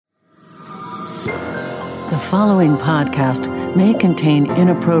The following podcast may contain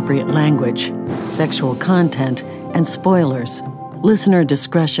inappropriate language, sexual content, and spoilers. Listener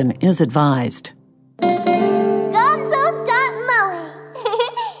discretion is advised.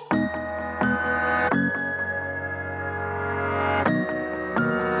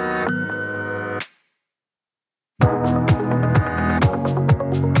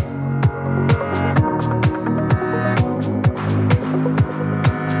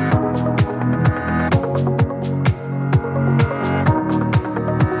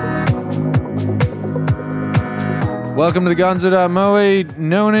 Welcome to the Gonzo.moe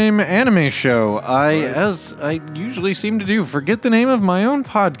no-name anime show. As I usually seem to do, forget the name of my own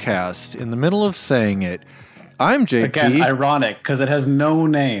podcast in the middle of saying it. I'm JP. Again, ironic, because it has no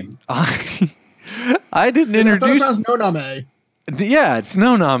name. I didn't introduce... I thought it was Noname. Yeah, it's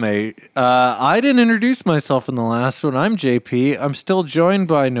Noname. I didn't introduce myself in the last one. I'm JP. I'm still joined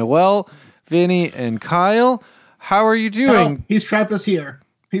by Noel, Vinny, and Kyle. How are you doing? Oh, he's trapped us here.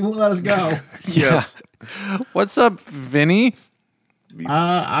 He won't let us go. Yes. What's up, Vinny?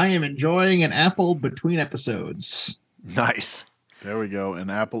 I am enjoying an apple between episodes. Nice. There we go.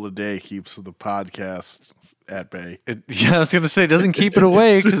 An apple a day keeps the podcast at bay. I was going to say, doesn't keep it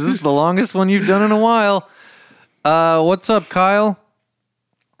away because this is the longest one you've done in a while. What's up, Kyle?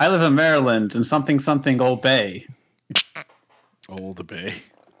 I live in Maryland in something Old Bay. Old Bay.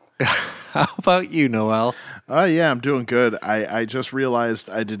 How about you, Noel? Yeah, I'm doing good. I just realized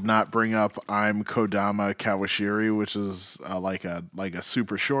I did not bring up I'm Kodama Kawashiri, which is like a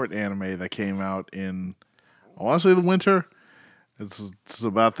super short anime that came out in, I want to say, the winter. It's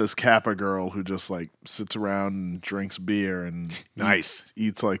about this Kappa girl who just like sits around and drinks beer and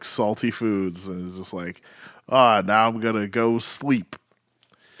eats like salty foods and is just like, now I'm gonna go sleep.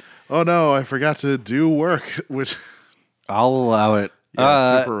 Oh no, I forgot to do work, which I'll allow it.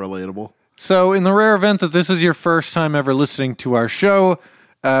 Yeah, super relatable. So in the rare event that this is your first time ever listening to our show,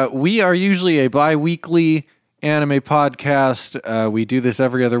 we are usually a bi-weekly anime podcast. We do this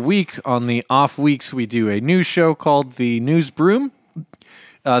every other week. On the off weeks, we do a news show called The News Broom.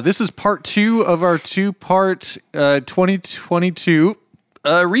 This is part 2 of our 2-part 2022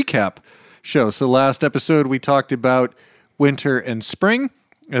 recap show. So last episode, we talked about winter and spring,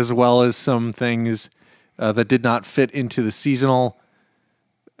 as well as some things that did not fit into the seasonal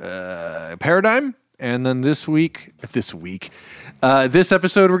paradigm. And then this episode,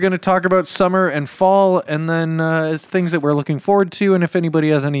 we're going to talk about summer and fall, and then it's things that we're looking forward to, and if anybody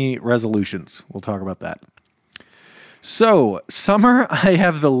has any resolutions, we'll talk about that. So, summer, I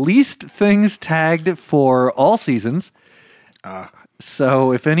have the least things tagged for all seasons.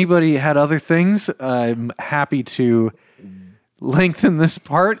 So if anybody had other things, I'm happy to lengthen this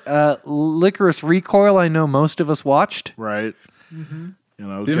part. Licorice Recoil, I know most of us watched. Right. Mm-hmm. You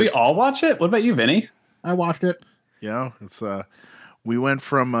know, Did we all watch it? What about you, Vinny? I watched it. Yeah, it's we went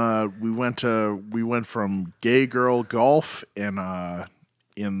from gay girl golf in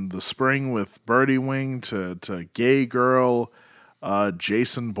the spring with Birdie Wing to gay girl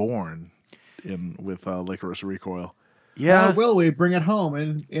Jason Bourne with Licorice Recoil. Yeah. How will we bring it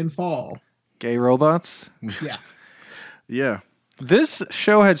home in fall? Gay robots. Yeah. Yeah. This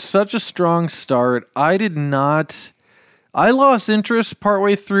show had such a strong start. I lost interest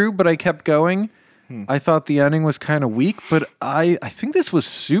partway through, but I kept going. I thought the ending was kind of weak, but I think this was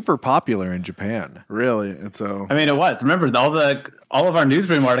super popular in Japan. Really? And so I mean, it was. Remember, all of our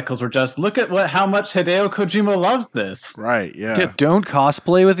newsroom articles were just, look at how much Hideo Kojima loves this. right, yeah. Don't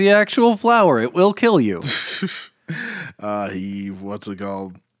cosplay with the actual flower. It will kill you. What's it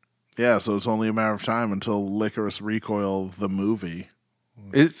called? Yeah, so it's only a matter of time until Licorice Recoil the movie.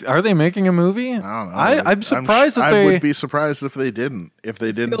 Are they making a movie? I don't know. I'm surprised that they... I would be surprised if they didn't. If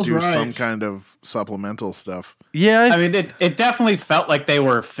they didn't do right. some kind of supplemental stuff. Yeah. I mean, it definitely felt like they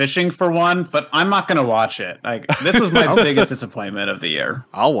were fishing for one, but I'm not going to watch it. Like, this was my biggest disappointment of the year.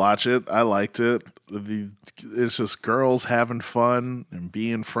 I'll watch it. I liked it. It's just girls having fun and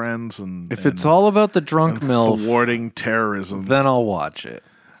being friends. And if it's all about the drunk MILF, thwarting terrorism, then I'll watch it.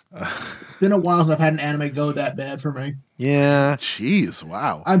 It's been a while since I've had an anime go that bad for me. Yeah. Jeez,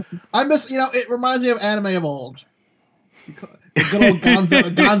 wow. I miss, it reminds me of anime of old. The good old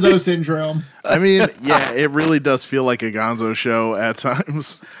Gonzo syndrome. I mean, yeah, it really does feel like a Gonzo show at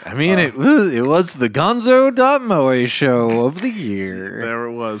times. I mean, it was the Gonzo.moe show of the year. There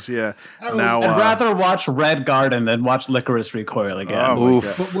it was, yeah. Oh, Now, I'd rather watch Red Garden than watch Licorice Recoil again. Oh my Oof.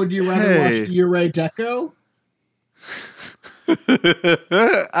 God. But would you rather watch Yurei Deco?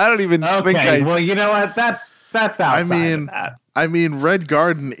 I don't even think well, you know what? That's outside of that. I mean, Red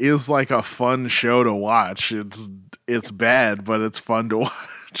Garden is like a fun show to watch. It's bad, but it's fun to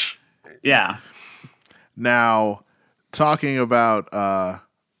watch. Yeah. Now, talking about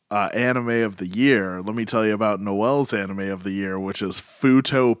anime of the year, let me tell you about Noel's anime of the year, which is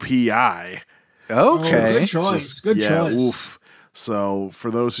Futo PI. Okay. Good choice. Good choice. Oof. So,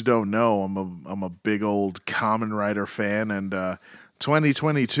 for those who don't know, I'm a big old Kamen Rider fan, and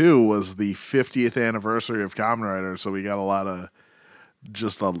 2022 was the 50th anniversary of Kamen Rider, so we got a lot of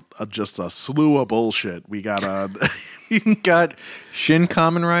just a slew of bullshit. We got You got Shin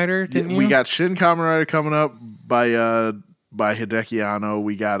Kamen Rider, didn't you? we got Shin Kamen Rider coming up by Hideki Anno.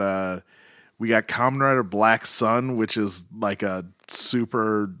 We got Kamen Rider Black Sun, which is like a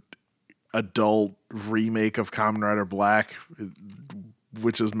super adult remake of Kamen Rider Black,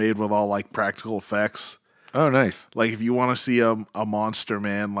 which is made with all like practical effects. Oh, nice. Like if you want to see a monster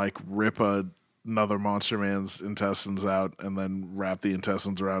man like rip another monster man's intestines out and then wrap the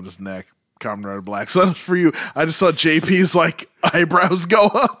intestines around his neck, Kamen Rider Black Sun is for you. I just saw JP's like eyebrows go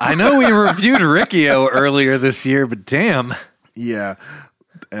up. I know we reviewed Rikio earlier this year, but damn. Yeah.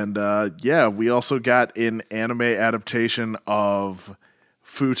 And we also got an anime adaptation of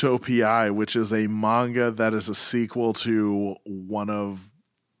Futo PI, which is a manga that is a sequel to one of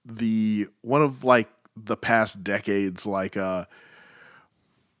like the past decades, like a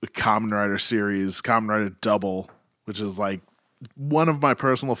Kamen Rider series, Kamen Rider Double, which is like one of my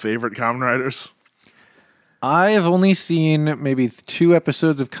personal favorite Kamen Riders. I have only seen maybe 2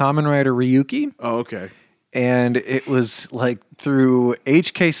 episodes of Kamen Rider Ryuki, Oh, okay. and it was like through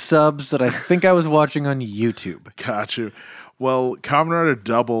HK subs that I think I was watching on YouTube. Got you. Well, Kamen Rider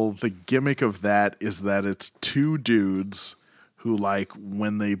Double, the gimmick of that is that it's 2 dudes who, like,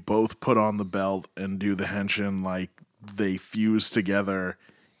 when they both put on the belt and do the henshin, like, they fuse together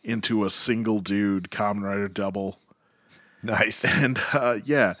into a single dude, Kamen Rider Double. Nice. And,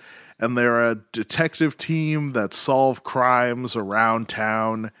 and they're a detective team that solve crimes around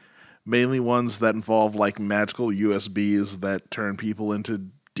town, mainly ones that involve, like, magical USBs that turn people into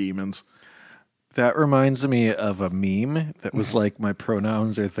demons. That reminds me of a meme that was like, my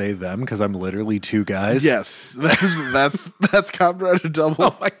pronouns are they, them, because I'm literally 2 guys. Yes, that's Kamen Rider Double.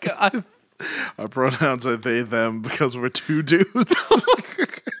 Oh my God. Our pronouns are they, them, because we're 2 dudes.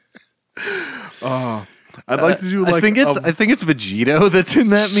 Oh, I'd like to do like I think it's Vegito that's in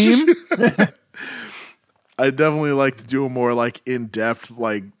that meme. I'd definitely like to do a more like in-depth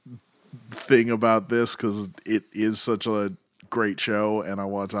like thing about this because it is such a great show, and I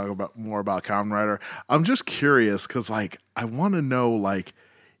want to talk more about Kamen Rider. I'm just curious because like I want to know like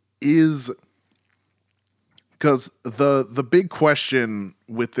because the big question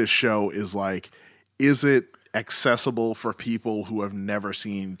with this show is like, is it accessible for people who have never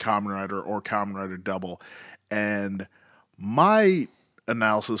seen Kamen Rider or Kamen Rider Double? And my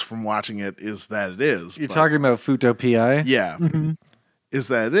analysis from watching it is that it is. You're talking about Futo PI? Yeah. Mm-hmm. Is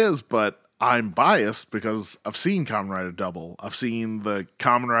that it is, but I'm biased because I've seen Kamen Rider Double. I've seen the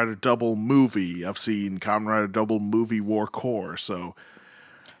Kamen Rider Double movie. I've seen Kamen Rider Double movie War Core. So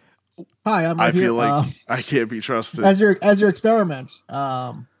Hi, I'm I right feel here. like I can't be trusted. As your experiment.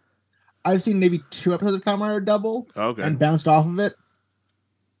 I've seen maybe 2 episodes of Kamen Rider Double Okay. and bounced off of it.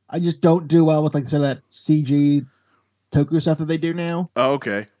 I just don't do well with like some of that CG Toku stuff that they do now. Oh,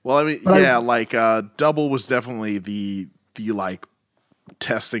 okay. Well, I mean, But yeah, like Double was definitely the like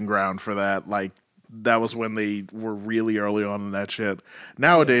testing ground for that. Like that was when they were really early on in that shit.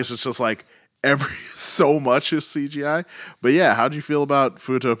 Nowadays, it's just like so much is CGI. But yeah, how'd you feel about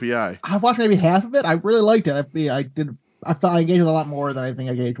Futo PI? I watched maybe half of it. I really liked it. I thought I engaged with a lot more than I think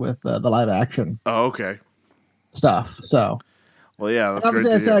I engaged with the live action Oh, okay. stuff. So Well, yeah, that's obviously,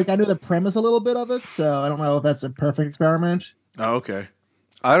 great I to said hear. like I knew the premise a little bit of it, so I don't know if that's a perfect experiment. Oh, okay.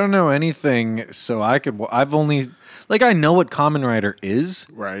 I don't know anything, so I've only, like, I know what Kamen Rider is,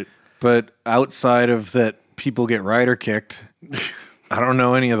 Right. but outside of that people get rider kicked, I don't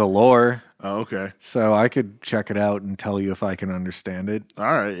know any of the lore. Oh, okay. So I could check it out and tell you if I can understand it. All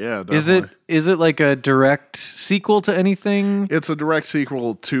right. Yeah. Definitely. Is it like a direct sequel to anything? It's a direct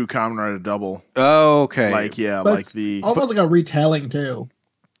sequel to Kamen Rider Double. Oh, okay. Like, yeah, But like it's the almost like a retelling too.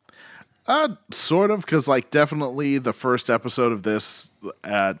 sort of, because like definitely the first episode of this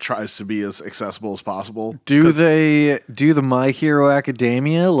tries to be as accessible as possible. Do they do the My Hero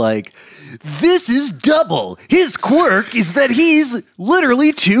Academia like, this is Double. His quirk is that he's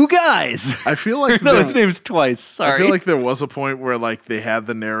literally 2 guys. I feel like No, his name's twice. Sorry. I feel like there was a point where like they had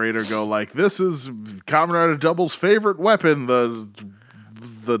the narrator go like, "This is Kamen Rider Double's favorite weapon."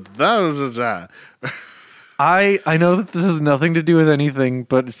 I know that this has nothing to do with anything,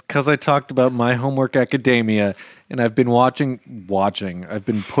 but it's because I talked about My Homework Academia, and I've been watching. I've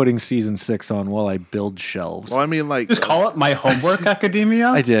been putting season 6 on while I build shelves. Well, I mean, like, Just call it My Homework Academia.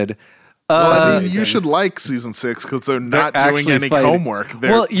 I did. Well, I mean, you should like season 6 because they're not doing actually any fighting. homework.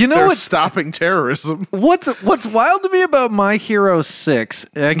 They're, Well, you know they're what- stopping terrorism. What's wild to me about My Hero 6,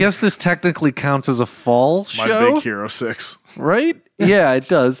 I guess this technically counts as a fall My show, Big Hero 6. right? Yeah, it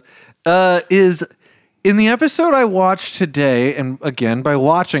does. Is in the episode I watched today, and again, by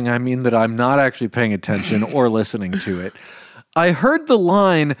watching, I mean that I'm not actually paying attention or listening to it. I heard the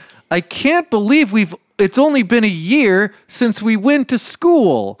line, I can't believe it's only been a year since we went to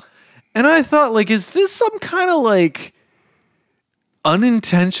school. And I thought, like, is this some kind of, like,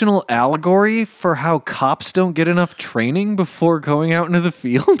 unintentional allegory for how cops don't get enough training before going out into the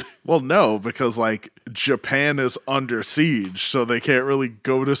field? Well, no, because, like, Japan is under siege, so they can't really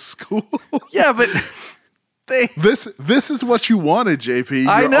go to school. Yeah, but This is what you wanted, JP.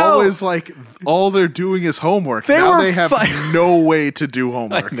 I You're know. always like, all they're doing is homework. They now were they have no way to do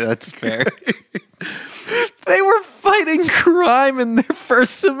homework. That's fair. They were fighting crime in their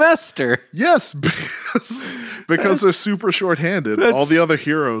first semester. Yes, because they're super short-handed. All the other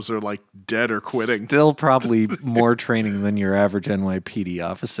heroes are like dead or quitting. Still probably more training than your average NYPD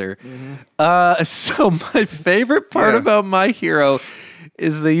officer. So my favorite part Yeah. about My Hero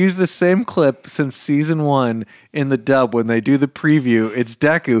is they use the same clip since season 1 in the dub when they do the preview. It's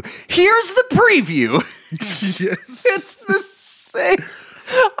Deku. Here's the preview. Yes. It's the same.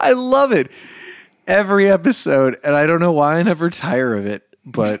 I love it. Every episode, and I don't know why I never tire of it,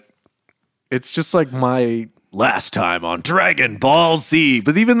 but it's just like my last time on Dragon Ball Z.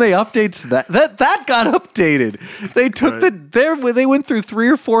 But even they updates that got updated. They took they went through 3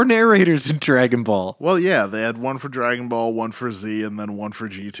 or 4 narrators in Dragon Ball. Well, yeah, they had one for Dragon Ball, one for Z, and then one for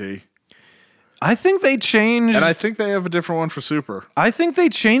GT. I think they changed. And I think they have a different one for Super. I think they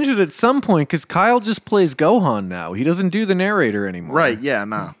changed it at some point because Kyle just plays Gohan now. He doesn't do the narrator anymore. Right, yeah,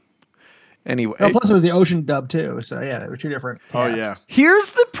 no. Anyway, Oh, plus it was the Ocean dub too. So yeah, they were two different. Oh, casts. yeah.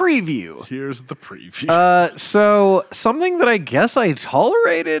 here's the preview. Here's the preview. So something that I guess I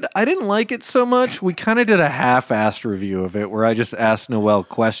tolerated, I didn't like it so much. We kind of did a half-assed review of it where I just asked Noel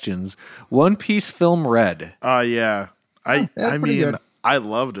questions. One Piece film Red. Yeah. I pretty mean, good. I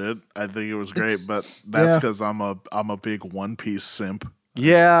loved it. I think it was great, but that's because I'm a big One Piece simp.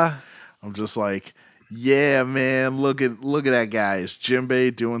 Yeah. I'm just like, yeah, man, look at that guy. It's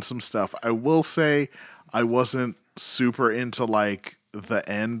Jinbei doing some stuff. I will say I wasn't super into like the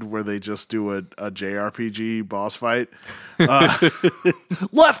end where they just do a JRPG boss fight.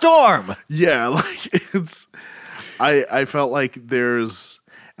 Left arm. Yeah, like it's I felt like there's,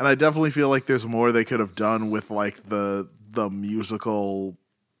 and I definitely feel like there's more they could have done with like the musical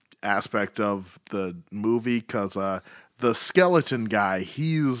aspect of the movie, because the skeleton guy,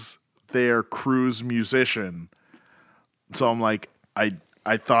 he's their crew's musician. So I'm like,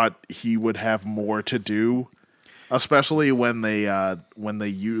 I thought he would have more to do, especially when they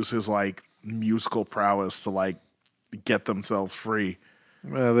use his like musical prowess to like get themselves free.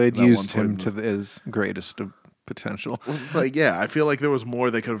 Well, they'd That used one him point to his greatest of potential. It's like, yeah, I feel like there was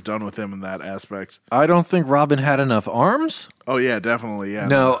more they could have done with him in that aspect. I don't think Robin had enough arms. Oh yeah, definitely, yeah.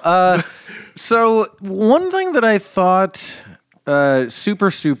 No. So one thing that I thought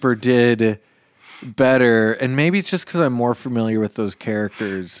Super did better, and maybe it's just because I'm more familiar with those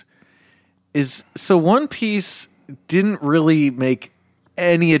characters, is so One Piece didn't really make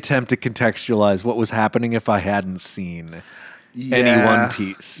any attempt to contextualize what was happening if I hadn't seen any One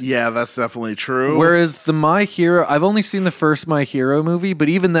Piece. Yeah, that's definitely true. Whereas the My Hero, I've only seen the first My Hero movie, but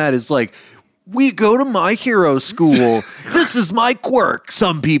even that is like, we go to My Hero school. This is my quirk.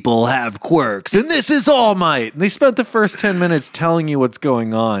 Some people have quirks, and this is All Might. And they spent the first 10 minutes telling you what's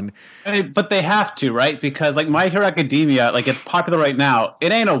going on. But they have to, right? Because like My Hero Academia, like it's popular right now.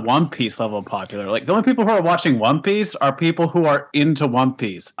 It ain't a One Piece level popular. Like the only people who are watching One Piece are people who are into One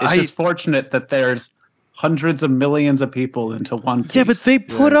Piece. It's just fortunate that there's hundreds of millions of people into One Piece. Yeah, but they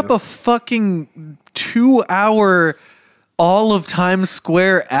put up a fucking 2-hour all of Times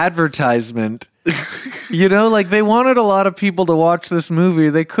Square advertisement. You know, like they wanted a lot of people to watch this movie.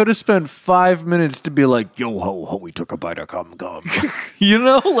 They could have spent 5 minutes to be like, yo ho ho, we took a bite of cum gum. You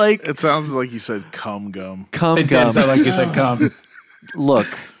know, like it sounds like you said cum gum. cum It gum. did sound like you said come. Look,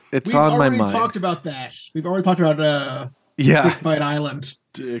 it's We've on my already mind. talked about that. We've already talked about Yeah, Big Fight Island.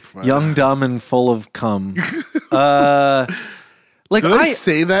 Dick fight. young, dumb, and full of cum. Like Did they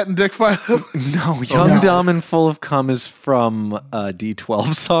say that in Dick Fight? no, young, no. dumb, and full of cum is from a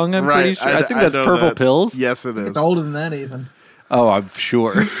D12 song. I'm pretty Right, sure. I think that's know Purple that. Pills. Yes, it is. It's older than that even. Oh, I'm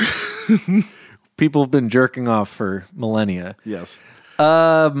sure. People have been jerking off for millennia. Yes.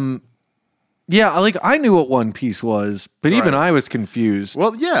 Yeah, like I knew what One Piece was, but even Right. I was confused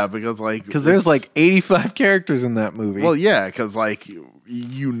Well, yeah, because there's like 85 characters in that movie. well, yeah, because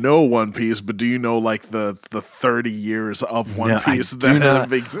you know One Piece, but do you know like the 30 years of One No, I Piece do that not.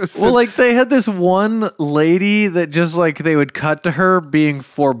 have existed? Well, like they had this one lady that just like they would cut to her being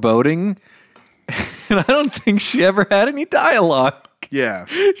foreboding, and I don't think she ever had any dialogue. yeah,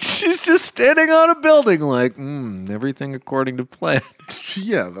 She's just standing on a building like, everything according to plan.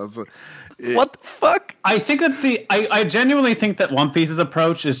 yeah, What the fuck? I think that I genuinely think that One Piece's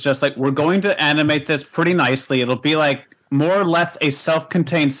approach is just like, we're going to animate this pretty nicely. It'll be like more or less a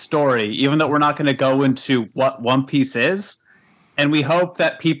self-contained story, even though we're not going to go into what One Piece is. And we hope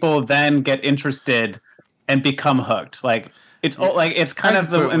that people then get interested and become hooked. Like it's kind I of can in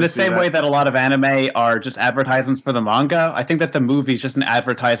certainly the see same that. way that a lot of anime are just advertisements for the manga. I think that the movie is just an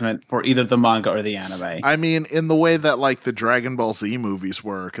advertisement for either the manga or the anime. I mean, in the way that like the Dragon Ball Z movies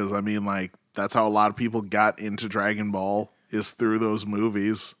were, because I mean, like that's how a lot of people got into Dragon Ball is through those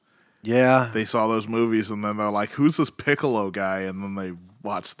movies. Yeah. They saw those movies and then they're like, "Who's this Piccolo guy?" And then they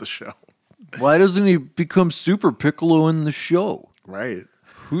watched the show. Why doesn't he become Super Piccolo in the show? Right?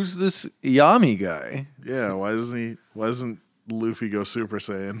 Who's this Yami guy? Yeah. Why doesn't Luffy go Super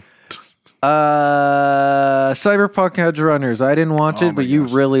Saiyan? Cyberpunk Edge Runners. I didn't watch Oh it, but my you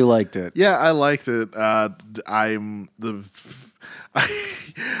gosh. really liked it. Yeah, I liked it. I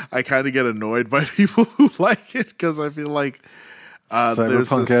kind of get annoyed by people who like it because I feel like there's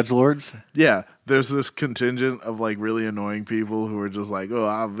Cyberpunk this- Edgelords. Yeah, there's this contingent of like really annoying people who are just like,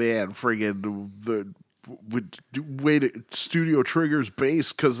 oh man, friggin' the wait, Studio Trigger's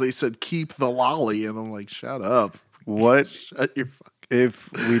base because they said keep the lolly, and I'm like, shut up, What shut your fuck.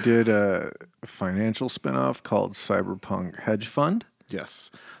 if we did a financial spinoff called Cyberpunk Hedge Fund?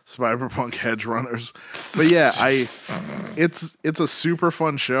 Yes, Cyberpunk Hedge Runners. But yeah, it's a super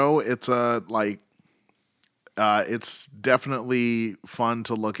fun show. It's it's definitely fun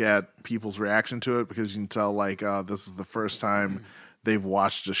to look at people's reaction to it because you can tell like this is the first time they've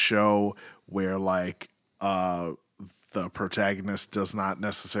watched a show where like the protagonist does not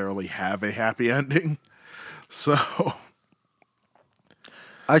necessarily have a happy ending. So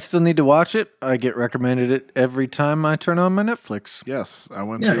I still need to watch it. I get recommended it every time I turn on my Netflix. yes, I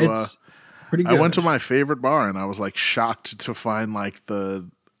went Yeah, to it's pretty good. I went to my favorite bar and I was like shocked to find like the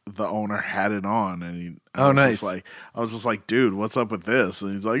owner had it on and I was nice. just like I was just like, dude, what's up with this?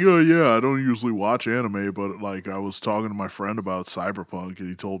 And he's like, oh yeah, I don't usually watch anime, but like I was talking to my friend about Cyberpunk and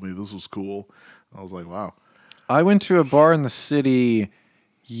he told me this was cool. I was like, wow. I went to a bar in the city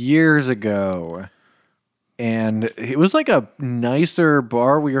years ago, and it was like a nicer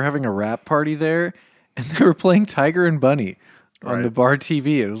bar. We were having a rap party there, and they were playing Tiger and Bunny on Right. the bar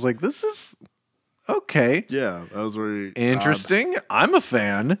TV. It was like, this is okay. Yeah, that was very Interesting. I'm a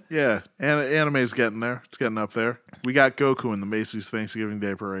fan. Yeah, anime's getting there. It's getting up there. We got Goku in the Macy's Thanksgiving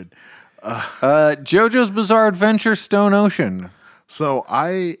Day Parade. JoJo's Bizarre Adventure Stone Ocean. So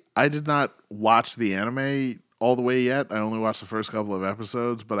I did not watch the anime all the way yet. I only watched the first couple of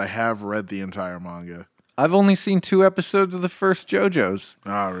episodes, but I have read the entire manga. I've only seen 2 episodes of the first JoJo's,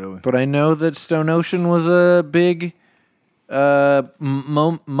 Ah, really? but I know that Stone Ocean was a big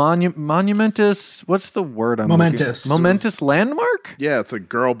monumentous. What's the word? Momentous. Momentous landmark. Yeah, it's a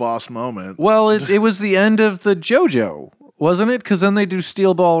girl boss moment. Well, it was the end of the JoJo, wasn't it? Because then they do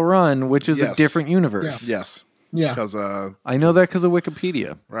Steel Ball Run, which is a Yes. different universe. Yes, Yeah. because I know that because of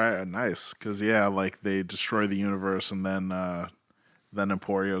Wikipedia. right, nice. Because yeah, like they destroy the universe, and then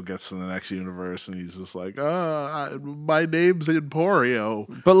Emporio gets to the next universe, and he's just like, my name's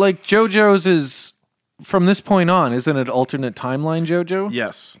Emporio. But like JoJo's is from this point on, isn't it alternate timeline JoJo?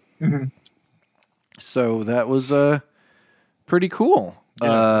 Yes. So that was pretty cool.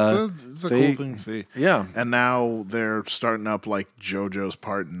 Yeah, it's a they- cool thing to see. Yeah. And now they're starting up like JoJo's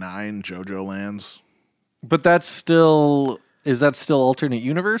Part 9, JoJo Lands. But that's still is that still alternate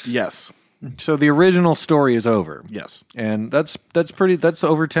universe? Yes. So the original story is over. Yes. And that's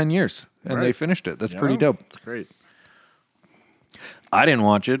over 10 years. And they Right. finished it. That's pretty Yeah, dope. It's great. I didn't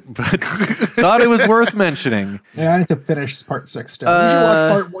watch it, but thought it was worth mentioning. Yeah, I need to finish part 6 still.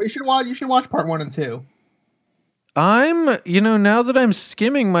 You should watch part 1 and 2. Now that I'm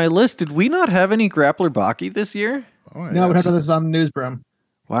skimming my list, did we not have any Grappler Baki this year? Oh, No, we yes. have this on Newsbroom.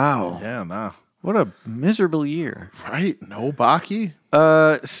 Wow. Yeah, nah. What a miserable year. Right? No Baki?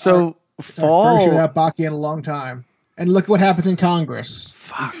 So It's our first year fall. without Baki in a long time. And look what happens in Congress.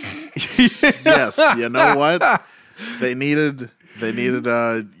 Fuck. Yes. You know what? They needed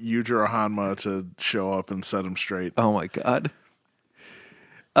Yujiro Hanma to show up and set him straight. Oh my god.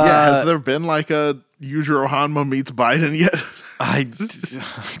 Yeah, has there been like a Yujiro Hanma meets Biden yet? I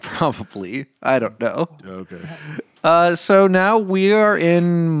probably. I don't know. Okay. So now we are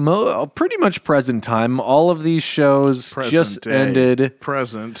in pretty much present time. All of these shows just ended.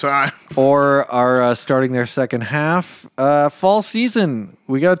 Present time. Or are starting their second half. Fall season.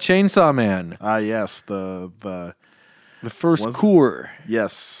 We got Chainsaw Man. Yes, the first cour.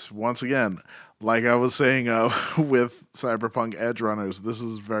 Yes, once again, like I was saying with Cyberpunk Edge Runners, this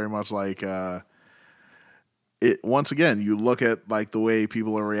is very much like it. Once again, you look at like the way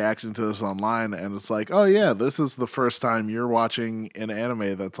people are reacting to this online, and it's like, oh yeah, this is the first time you're watching an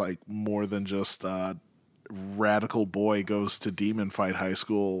anime that's like more than just radical boy goes to demon fight high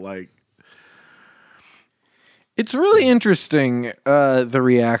school. Like, it's really interesting the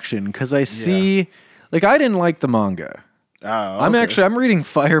reaction because I see, like, I didn't like the manga. Oh, okay. I'm reading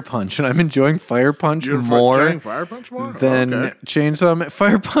Fire Punch, and I'm enjoying Fire Punch more than Chainsaw Man.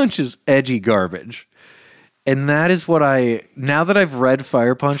 Fire Punch is edgy garbage. And that is what now that I've read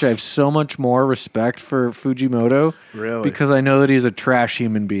Fire Punch, I have so much more respect for Fujimoto. Really? Because I know that he's a trash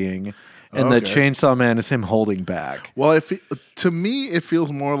human being, and that Chainsaw Man is him holding back. Well, to me, it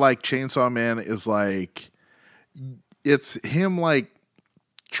feels more like Chainsaw Man is like, it's him like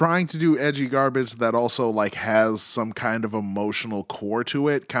trying to do edgy garbage that also like has some kind of emotional core to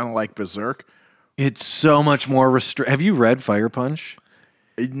it, kind of like Berserk. It's so much more restrained. Have you read Fire Punch?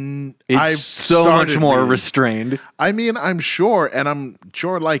 It's so much more restrained. I mean, I'm sure, and I'm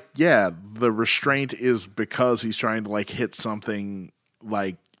sure, like, yeah, the restraint is because he's trying to like hit something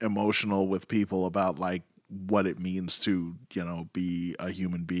like emotional with people about like what it means to, you know, be a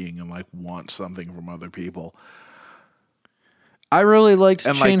human being and like want something from other people. I really liked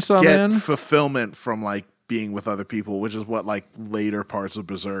and Chainsaw like, get Man. fulfillment from like being with other people, which is what like later parts of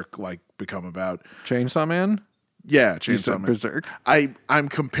Berserk like become about. Chainsaw Man? Yeah, Chainsaw Man. Berserk. I'm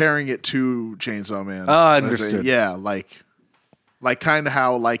comparing it to Chainsaw Man. Understood. Yeah, like kind of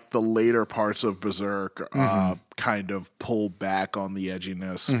how like the later parts of Berserk kind of pull back on the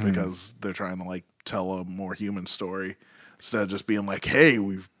edginess because they're trying to like tell a more human story instead of just being like, hey,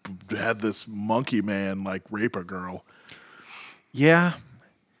 we've had this monkey man like rape a girl. Yeah.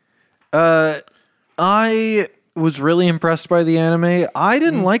 I was really impressed by the anime. I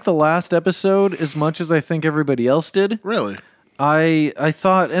didn't like the last episode as much as I think everybody else did. Really? I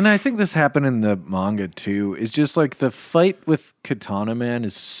thought, and I think this happened in the manga too, is just like the fight with Katana Man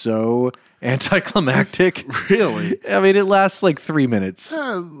is so anticlimactic. Really? I mean, it lasts like 3 minutes.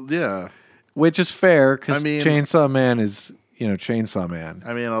 Yeah. Which is fair because Chainsaw Man is, Chainsaw Man.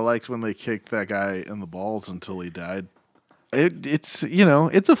 I mean, I liked when they kicked that guy in the balls until he died. It's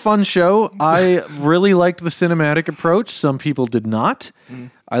a fun show. I really liked the cinematic approach. Some people did not.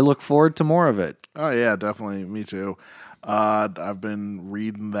 I look forward to more of it. Oh yeah, definitely. Me too. I've been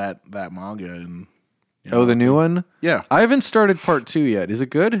reading that manga and the new one? Yeah. I haven't started part 2 yet. Is it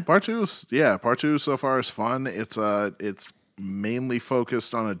good? Part two so far is fun. It's mainly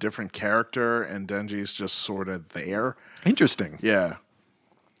focused on a different character and Denji's just sort of there. Interesting. Yeah.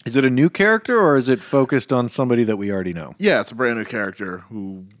 Is it a new character or is it focused on somebody that we already know? Yeah, it's a brand new character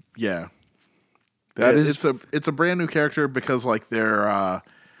who, yeah. It's a brand new character because like they're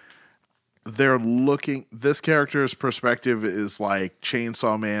looking, this character's perspective is like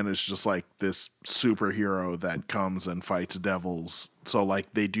Chainsaw Man is just like this superhero that comes and fights devils. So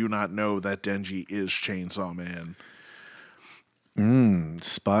like they do not know that Denji is Chainsaw Man.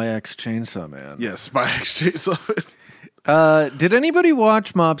 Spy X Chainsaw Man. Yeah, Spy X Chainsaw Man. Did anybody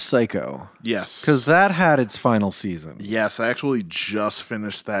watch Mob Psycho? Yes. Because that had its final season. Yes, I actually just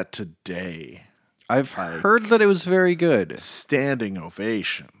finished that today. I've heard that it was very good. Standing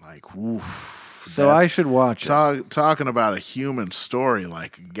ovation. Like, oof. So I should watch it. Talking about a human story,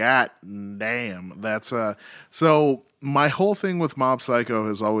 like, god damn. That's, so my whole thing with Mob Psycho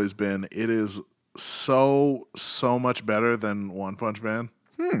has always been, it is so much better than One Punch Man.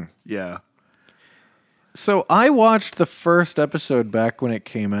 Yeah. So I watched the first episode back when it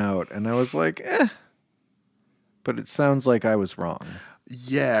came out, and I was like, but it sounds like I was wrong.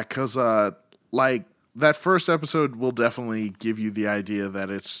 Yeah, because like that first episode will definitely give you the idea that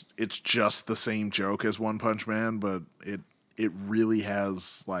it's just the same joke as One Punch Man, but it really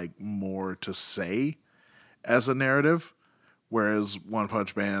has like more to say as a narrative. Whereas One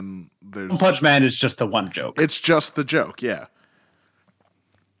Punch Man, One Punch Man is just the one joke. It's just the joke, yeah.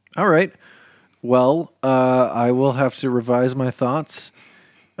 All right. Well, I will have to revise my thoughts.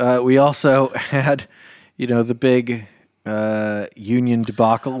 We also had, the big union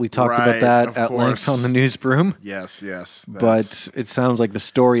debacle. We talked about that at length on the Newsbroom. Yes. But it sounds like the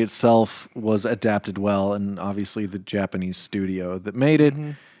story itself was adapted well, and obviously the Japanese studio that made it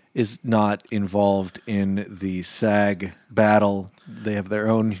is not involved in the SAG battle. They have their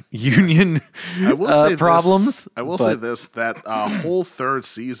own union I will say problems. I will say this, that whole third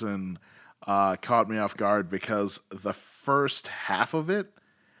season caught me off guard because the first half of it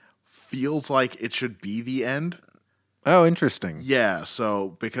feels like it should be the end. Oh, interesting. Yeah,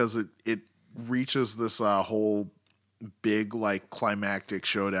 so because it reaches this whole big like climactic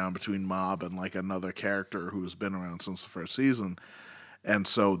showdown between Mob and like another character who's been around since the first season. And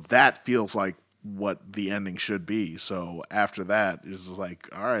so that feels like what the ending should be. So after that, it's like,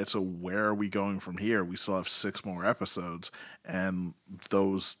 all right, so where are we going from here? We still have 6 more episodes, and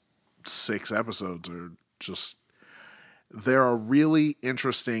those 6 episodes are just, they're a really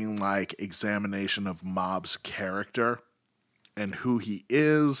interesting like examination of Mob's character and who he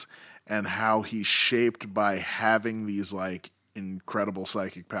is and how he's shaped by having these like incredible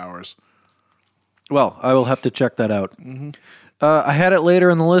psychic powers. Well, I will have to check that out. I had it later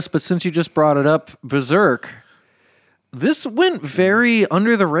in the list, but since you just brought it up, Berserk, this went very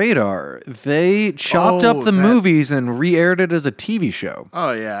under the radar. They chopped up the movies and re-aired it as a TV show.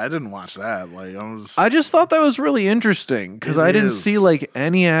 Oh yeah, I didn't watch that. Like I just thought that was really interesting because I didn't see like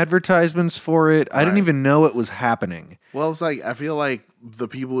any advertisements for it. I didn't even know it was happening. Well, it's like I feel like the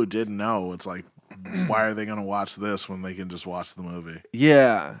people who didn't know, it's like, why are they going to watch this when they can just watch the movie?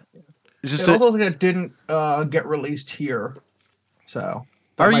 Yeah, it's just although it didn't get released here, so.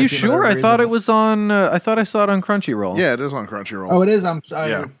 Are you sure? I thought it was on. I thought I saw it on Crunchyroll. Yeah, it is on Crunchyroll. Oh, it is.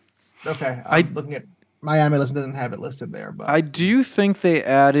 Yeah. Okay. I'm looking at Miami List. Doesn't have it listed there, but I do think they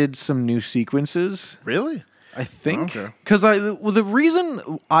added some new sequences. Really? I think Okay. because the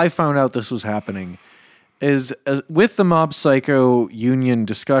reason I found out this was happening is with the Mob Psycho union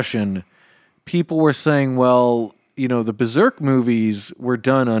discussion, people were saying, well, you know, the Berserk movies were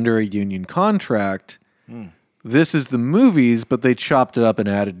done under a union contract. This is the movies, but they chopped it up and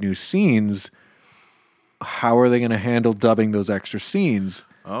added new scenes. How are they going to handle dubbing those extra scenes,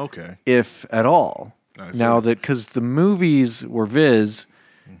 Okay. if at all? I see. Now that, because the movies were Viz,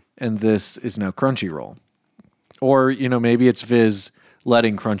 and this is now Crunchyroll. Or, you know, maybe it's Viz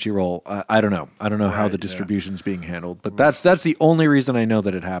letting Crunchyroll. I don't know. I don't know how the distribution's being handled. But that's the only reason I know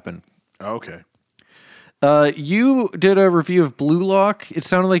that it happened. Okay. You did a review of Blue Lock. It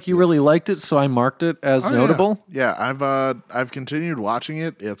sounded like you really liked it, so I marked it as notable. Yeah, I've continued watching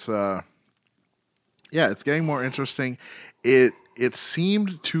it. It's it's getting more interesting. It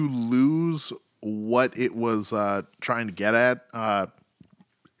seemed to lose what it was trying to get at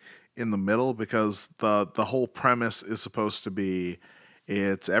in the middle, because the whole premise is supposed to be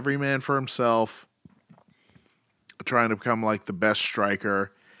it's every man for himself trying to become like the best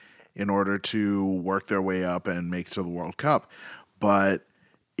striker in order to work their way up and make it to the World Cup. But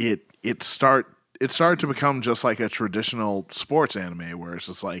it started to become just like a traditional sports anime where it's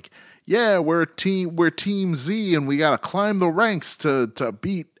just like, yeah, we're team Z and we got to climb the ranks to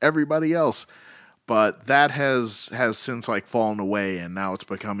beat everybody else. But that has since like fallen away, and now it's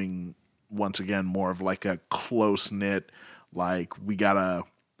becoming once again more of like a close-knit, like we got to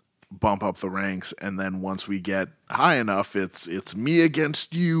bump up the ranks, and then once we get high enough, it's me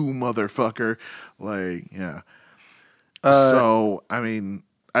against you, motherfucker. Like, yeah. So I mean,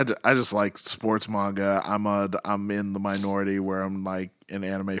 I just like sports manga. I'm in the minority where I'm like an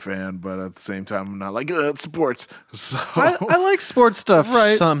anime fan, but at the same time I'm not like it's sports. So I like sports stuff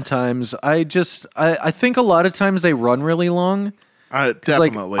sometimes. I think a lot of times they run really long.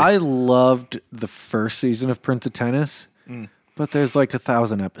 Definitely. Like, I loved the first season of Prince of Tennis. But there's like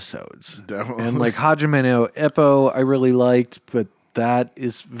 1,000 episodes. Definitely. And like Hajime no Ippo I really liked, but that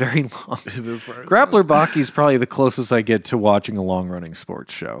is very long. It is very Grappler Baki is probably the closest I get to watching a long-running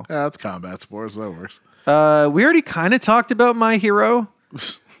sports show. Yeah, it's combat sports. That works. We already kind of talked about My Hero.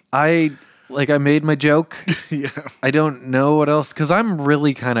 I made my joke. Yeah. I don't know what else, because I'm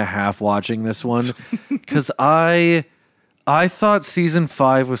really kind of half watching this one, because I thought season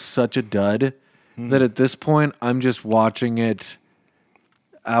 5 was such a dud that at this point I'm just watching it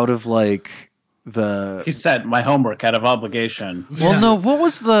out of like He said my homework out of obligation. Well, no, what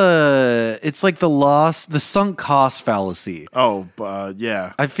was it's like the sunk cost fallacy. Oh,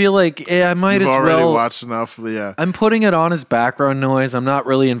 yeah. I feel like I might You've as already well watched enough. Yeah. I'm putting it on as background noise. I'm not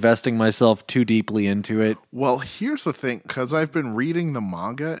really investing myself too deeply into it. Well, here's the thing, because I've been reading the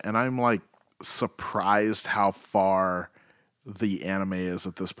manga and I'm like surprised how far the anime is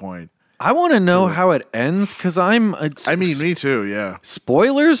at this point. I want to know how it ends, because I mean, me too, yeah.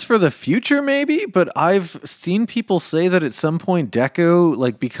 Spoilers for the future, maybe, but I've seen people say that at some point Deku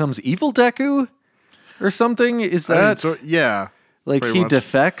like becomes evil Deku or something. Is that yeah? Like he much.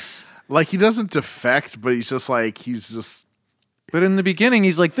 defects? Like he doesn't defect, but he's just But in the beginning,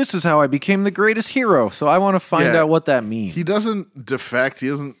 he's like, this is how I became the greatest hero. So I want to find out what that means. He doesn't defect. He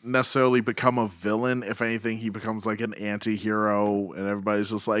doesn't necessarily become a villain. If anything, he becomes like an anti-hero, and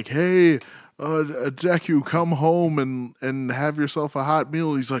everybody's just like, hey, Deku, come home and have yourself a hot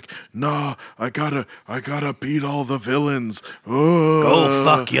meal. He's like, nah, I gotta beat all the villains. Go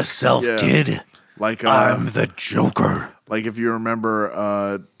fuck yourself, kid. Like I'm the Joker. Like if you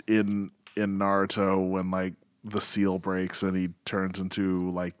remember in Naruto when like the seal breaks and he turns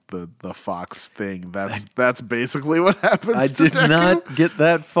into like the fox thing. That's basically what happens. I to did Deku. not get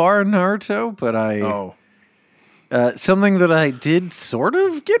that far in Naruto, but something that I did sort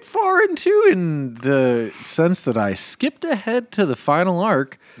of get far into in the sense that I skipped ahead to the final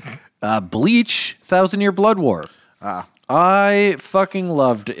arc, Bleach, 1,000-Year Blood War. I fucking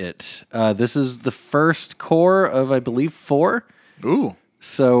loved it. This is the first core of, I believe, 4. Ooh.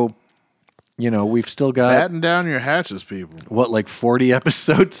 So, we've still got... Batten down your hatches, people. Like 40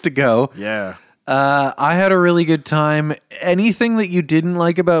 episodes to go. Yeah. I had a really good time. Anything that you didn't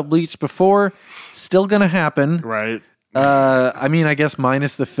like about Bleach before, still gonna happen. Right. I guess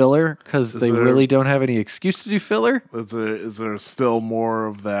minus the filler, because they really don't have any excuse to do filler. Is there still more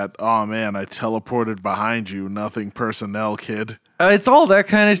of that, oh man, I teleported behind you, nothing personnel, kid? It's all that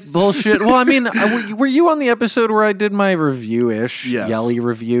kind of bullshit. Well, were you on the episode where I did my review-ish, Yelly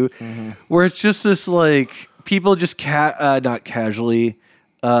review, where it's just this, like, people just not casually,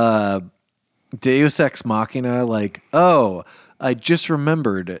 Deus Ex Machina, like, oh, I just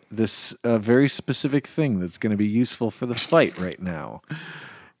remembered this very specific thing that's going to be useful for the fight right now.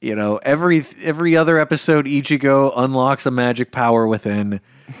 Every other episode, Ichigo unlocks a magic power within,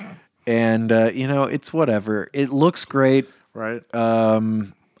 and it's whatever. It looks great, right?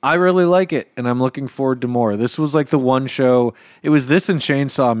 I really like it, and I'm looking forward to more. This was like the one show. It was this and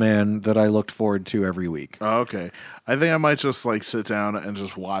Chainsaw Man that I looked forward to every week. Oh, okay, I think I might just like sit down and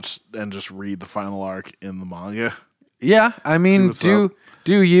just watch and just read the final arc in the manga. Yeah,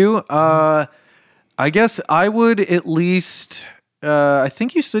 do you? I guess I would at least. I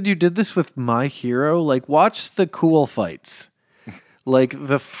think you said you did this with My Hero. Like, watch the cool fights. Like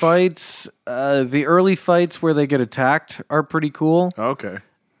the fights, the early fights where they get attacked are pretty cool. Okay.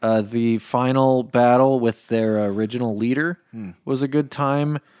 The final battle with their original leader was a good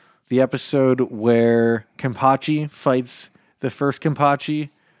time. The episode where Kenpachi fights the first Kenpachi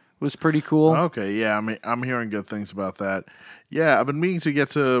was pretty cool. Okay, yeah, I'm hearing good things about that. Yeah, I've been meaning to get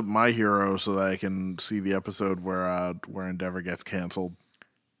to My Hero so that I can see the episode where Endeavor gets canceled.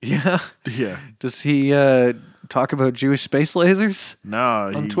 Yeah. Yeah. Does he talk about Jewish space lasers?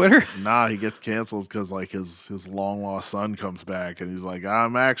 No, on Twitter. Nah, he gets canceled because like his long lost son comes back and he's like,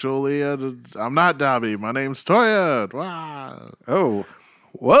 I'm actually I'm not Dobby. My name's Toya. Wow. Oh.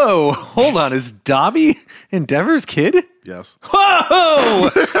 Whoa, hold on. Is Dobby Endeavor's kid? Yes. Whoa!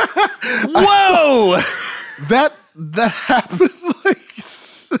 Whoa! That happened like...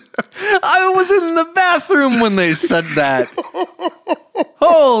 I was in the bathroom when they said that.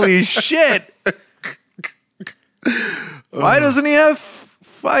 Holy shit. Why doesn't he have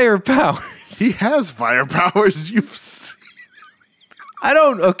fire powers? He has fire powers. You've seen.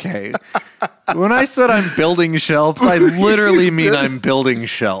 Okay. When I said I'm building shelves, I literally mean I'm building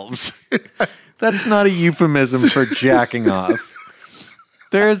shelves. That's not a euphemism for jacking off.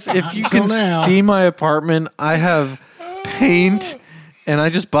 If you can see my apartment, I have paint, and I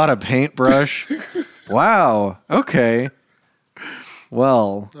just bought a paintbrush. Wow. Okay.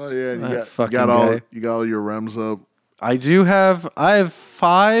 Well. Oh yeah, you got all your rems up. I have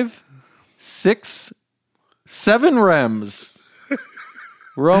 5, 6, 7 rems.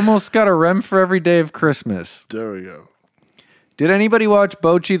 We're almost got a rem for every day of Christmas. There we go. Did anybody watch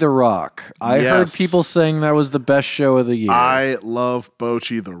Bocchi the Rock? I heard people saying that was the best show of the year. I love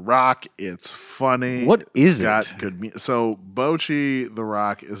Bocchi the Rock. It's funny. What is it? Got good so Bocchi the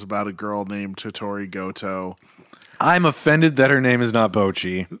Rock is about a girl named Totori Goto. I'm offended that her name is not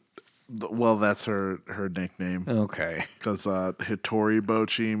Bocchi. Well, that's her nickname. Okay. Because Hitori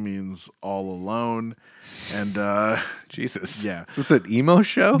Bocchi means all alone. And Jesus. Yeah. Is this an emo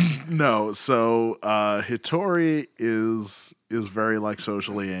show? No. So Hitori is very like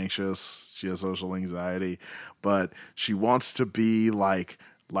socially anxious. She has social anxiety, but she wants to be like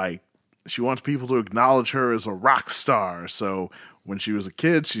she wants people to acknowledge her as a rock star. So when she was a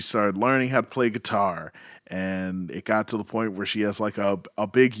kid, she started learning how to play guitar. And it got to the point where she has like a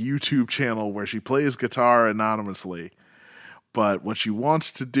big YouTube channel where she plays guitar anonymously. But what she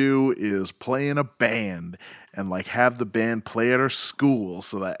wants to do is play in a band and like have the band play at her school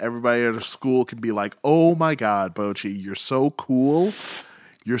so that everybody at her school can be like, oh my God, Bocchi, you're so cool.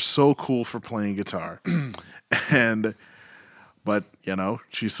 You're so cool for playing guitar. But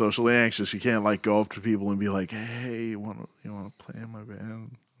she's socially anxious. She can't like go up to people and be like, "Hey, you want to play in my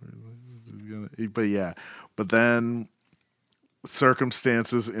band?" But then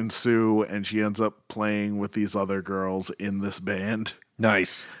circumstances ensue, and she ends up playing with these other girls in this band.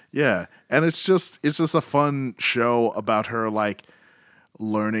 Nice. Yeah, and it's just a fun show about her like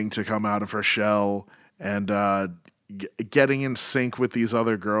learning to come out of her shell and getting in sync with these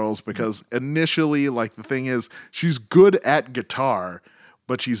other girls, because initially, like, the thing is, she's good at guitar,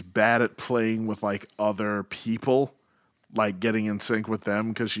 but she's bad at playing with like other people, like getting in sync with them,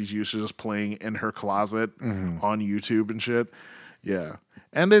 because she's used to just playing in her closet on YouTube and shit. Yeah,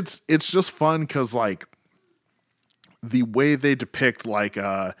 and it's just fun because like the way they depict like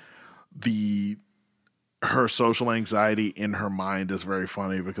her social anxiety in her mind is very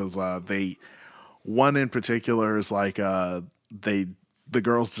funny, because one in particular is like the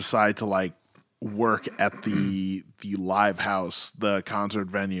girls decide to like work at the live house, the concert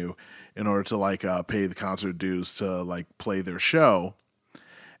venue, in order to like pay the concert dues to like play their show.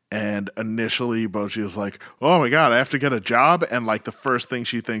 And initially Bocchi is like, "Oh my God, I have to get a job." And like the first thing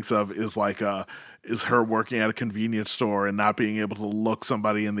she thinks of is like is her working at a convenience store and not being able to look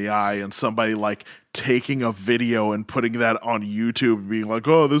somebody in the eye, and somebody like taking a video and putting that on YouTube and being like,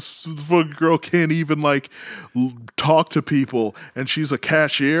 "Oh, this fucking girl can't even like talk to people, and she's a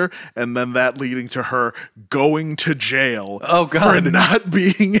cashier," and then that leading to her going to jail for not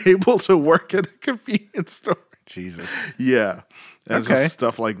being able to work at a convenience store. Jesus. Yeah. And just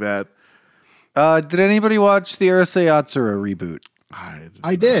stuff like that. Did anybody watch the Urusei Yatsura reboot?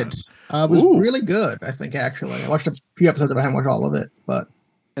 I did. It was really good, I think, actually. I watched a few episodes, but I haven't watched all of it.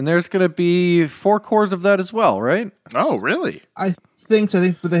 And there's going to be 4 cores of that as well, right? Oh, really? I think so. I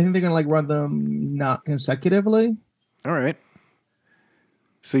think they're going to like run them not consecutively. All right.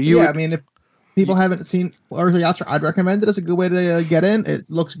 So I mean, if people haven't seen Urusei Yatsura, I'd recommend it as a good way to get in. It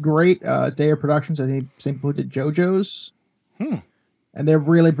looks great. It's Day of Productions. I think same people who did JoJo's. And they're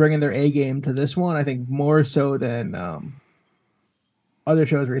really bringing their A game to this one, I think, more so than other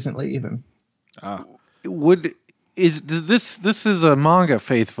shows recently, even. This is a manga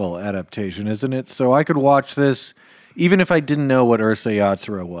faithful adaptation, isn't it? So I could watch this even if I didn't know what Urusei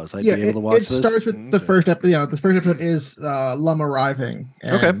Yatsura was. I'd be able to watch this. It starts with the first episode. The first episode is Lum arriving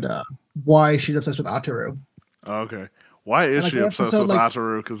and why she's obsessed with Ataru. Okay. Why is she obsessed with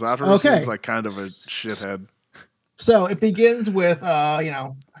Ataru? Because Ataru seems like kind of a shithead. So it begins with,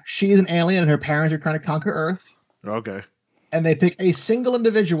 she's an alien and her parents are trying to conquer Earth. Okay. And they pick a single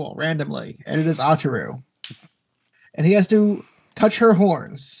individual randomly, and it is Ataru. And he has to touch her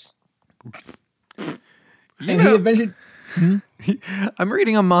horns. He eventually... I'm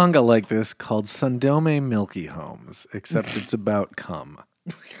reading a manga like this called Sundome Milky Homes, except it's about cum.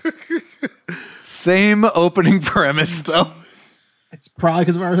 Same opening premise, though. It's probably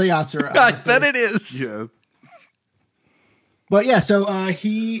because of Urusei Yatsura. I bet it is. Yeah. But yeah, so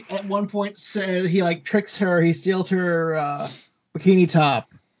he at one point said he like tricks her. He steals her bikini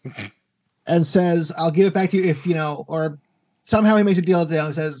top and says, "I'll give it back to you if or somehow he makes a deal with them.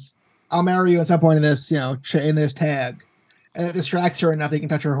 He says, "I'll marry you at some point in this, in this tag," and it distracts her enough that he can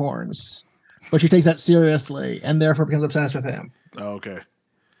touch her horns. But she takes that seriously and therefore becomes obsessed with him. Oh, okay.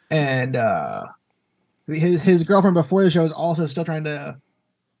 And his girlfriend before the show is also still trying to.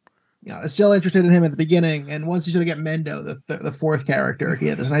 Is still interested in him at the beginning, and once you sort of get Mendo, the fourth character, he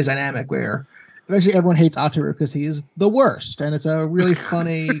had this nice dynamic where eventually everyone hates Ataru because he is the worst, and it's a really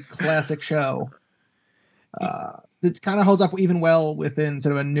funny classic show. It kind of holds up even well within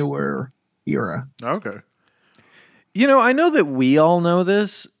sort of a newer era. Okay. I know that we all know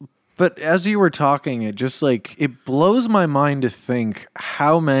this, but as you were talking, it just it blows my mind to think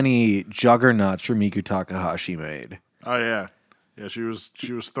how many juggernauts Rumiko Takahashi made. Oh yeah. Yeah, she was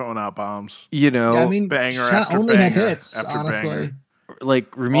throwing out bombs. Banger after only banger had hits, after honestly. banger.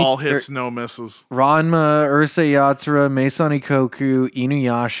 Like all hits, no misses. Ranma, Urusei Yatsura, Meisani Koku,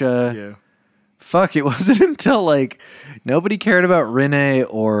 Inuyasha. Yeah. Fuck, it wasn't until nobody cared about Rinne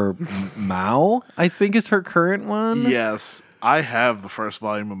or Mao, I think is her current one. Yes. I have the first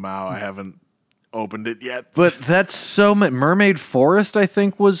volume of Mao. I haven't opened it yet. But that's so much. Mermaid Forest, I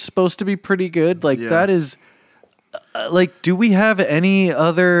think, was supposed to be pretty good. That is... do we have any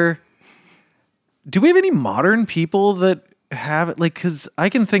modern people that have it? Because I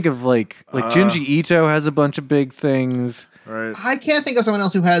can think of Junji Ito has a bunch of big things. Right. I can't think of someone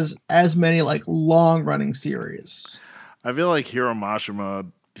else who has as many long running series. I feel like Hiro Mashima,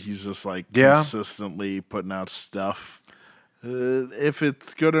 he's just consistently putting out stuff. If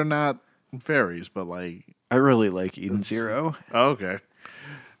it's good or not varies, but I really like Eden Zero. Oh, okay.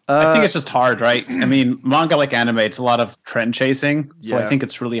 I think it's just hard, right? I mean, manga like anime, it's a lot of trend chasing. So I think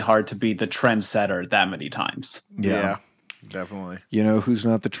it's really hard to be the trendsetter that many times. Yeah, definitely. You know who's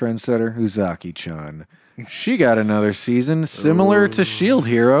not the trendsetter? Uzaki-chan. She got another season similar to Shield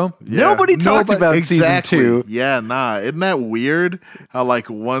Hero. Yeah. Nobody talked about season 2. Yeah, nah. Isn't that weird? How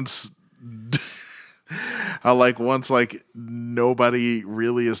once nobody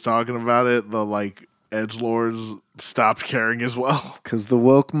really is talking about it, the edgelords stopped caring as well. Because the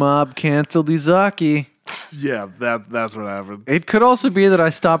woke mob canceled Uzaki. Yeah, that's what happened. It could also be that I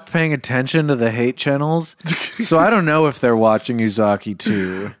stopped paying attention to the hate channels. So I don't know if they're watching Uzaki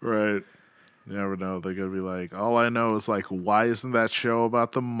too. Right. You never know. They're going to be like, all I know is why isn't that show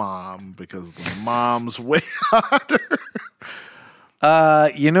about the mom? Because the mom's way harder.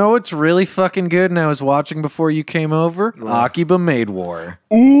 You know what's really fucking good and I was watching before you came over? Akiba Maid War.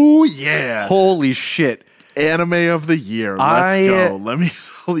 Ooh, yeah. Holy shit. Anime of the year. Let's go. Let me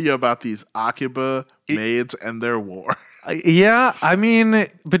tell you about these Akiba maids and their war. Yeah, I mean,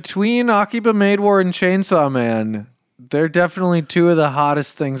 between Akiba Maid War and Chainsaw Man, they're definitely two of the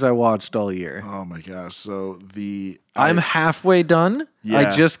hottest things I watched all year. Oh my gosh. So I'm halfway done. Yeah.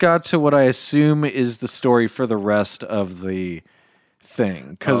 I just got to what I assume is the story for the rest of the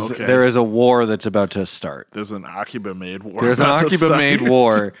thing. Because there is a war that's about to start. There's an Akiba Maid War. There's an Akiba Maid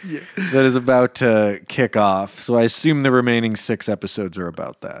War that is about to kick off. So I assume the remaining 6 episodes are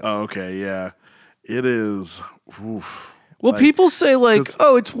about that. Oh, okay, yeah. It is. Oof. Well, people say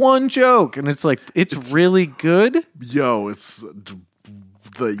oh, it's one joke, and it's it's really good. Yo, it's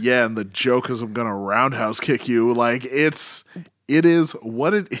and the joke is I'm gonna roundhouse kick you. It is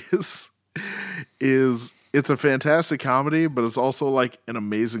what it is. It's a fantastic comedy, but it's also an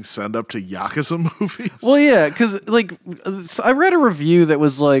amazing send up to Yakuza movies. Well, yeah, because I read a review that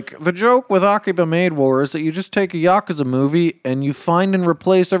was the joke with Akiba Maid War is that you just take a Yakuza movie and you find and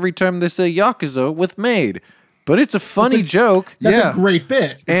replace every time they say Yakuza with maid. But it's a funny joke. That's a great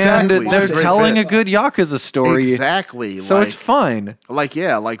bit. And Exactly. they're telling a good Yakuza story. Exactly. So it's fine.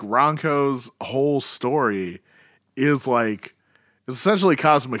 Ranko's whole story is it's essentially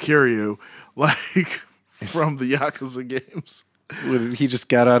Kazuma Kiryu, from the Yakuza games. He just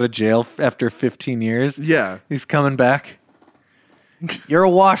got out of jail after 15 years. Yeah. He's coming back. You're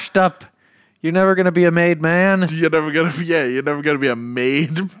washed up. You're never going to be a made man. You're never gonna be a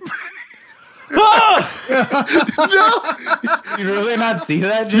maid. You really not see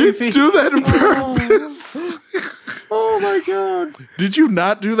that, You JP? do that on purpose. Oh my god. Did you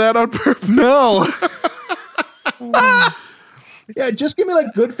not do that on purpose? No. Yeah, just give me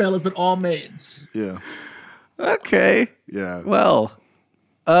Goodfellas, but all maids. Yeah. Okay. Yeah. Well,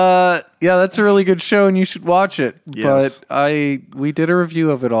 yeah, that's a really good show, and you should watch it. Yes. But we did a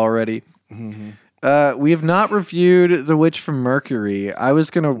review of it already. Mm-hmm. We have not reviewed The Witch from Mercury. I was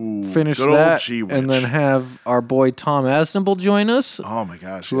going to finish good old that G-Witch. and then have our boy Tom Asnable join us, Oh my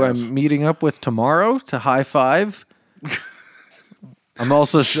gosh. who I'm meeting up with tomorrow to high five. I'm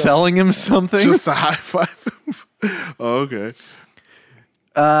also selling him something. Just a high five. Oh, okay.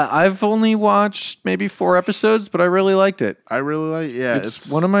 I've only watched maybe 4 episodes, but I really liked it. I really like. Yeah, It's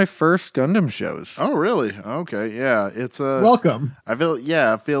one of my first Gundam shows. Oh, really? Okay. Yeah, it's a. Welcome. I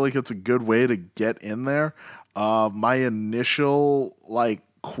feel like it's a good way to get in there. My initial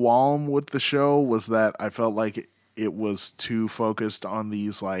qualm with the show was that I felt like it was too focused on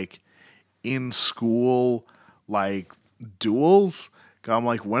these in school duels. I'm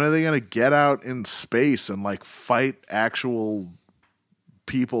when are they gonna get out in space and fight actual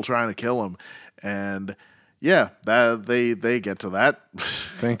people trying to kill him? And yeah, that they get to that.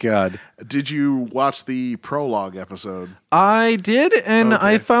 Thank God. Did you watch the prologue episode? I did, and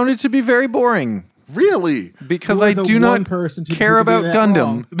I found it to be very boring. Really? Because You are I the do one not person to care do about that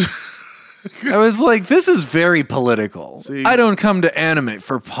Gundam. I was this is very political. See? I don't come to anime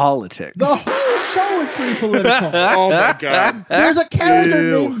for politics. The whole show is pretty political. Oh my god! There's a character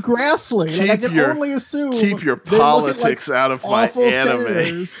Ew. named Grassley. I can only assume. Keep your they look at, politics out of my awful anime.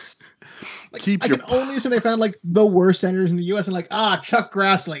 senators. I your can only assume they found the worst senators in the U.S. and Chuck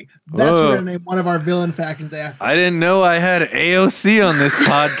Grassley. That's what we're gonna name one of our villain factions after. I didn't know I had AOC on this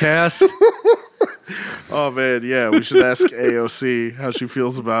podcast. Oh man, yeah, we should ask AOC how she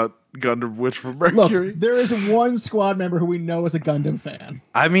feels about Gundam Witch from Mercury. Look, there is one squad member who we know is a Gundam fan,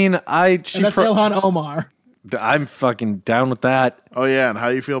 I mean, and that's Ilhan Omar. I'm fucking down with that. Oh yeah, and how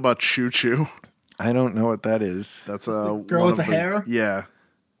do you feel about Choo Choo? I don't know what that is. That's the girl one with of the hair? Yeah,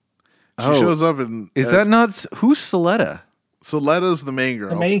 she Oh. shows up in. Is that not who's Soletta? Soletta's the main girl?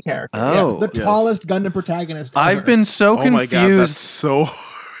 The main character. Oh, the yes. tallest Gundam protagonist. I've ever. been so Oh my god, that's confused. so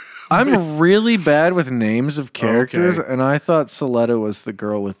I'm really bad with names of characters, Okay. and I thought Soletta was the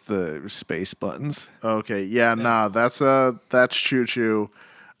girl with the space buttons. Okay, yeah, nah, that's Choo Choo.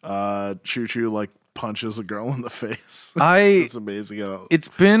 Choo Choo like punches a girl in the face. It's amazing. It's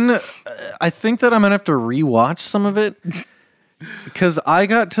been. I think that I'm gonna have to rewatch some of it because I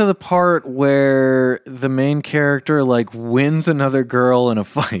got to the part where the main character like wins another girl in a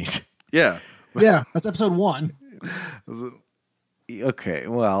fight. Yeah. Yeah, that's episode 1. Okay,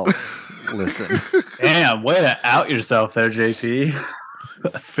 well, listen. Damn, way to out yourself there, JP.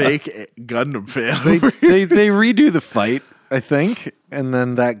 Fake Gundam fan. They redo the fight, I think, and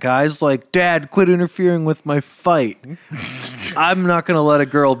then that guy's like, "Dad, quit interfering with my fight. I'm not gonna let a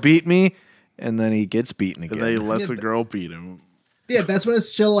girl beat me." And then he gets beaten again. And then he lets a girl beat him. Yeah, that's when it's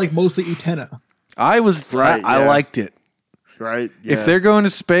still like mostly Utena. I yeah. liked it. Right? Yeah. If they're going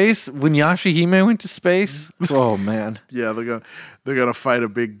to space, when Yashahime went to space, oh man, yeah, they're gonna fight a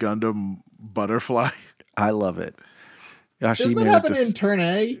big Gundam butterfly. I love it. Doesn't Yashahime that happen in Turn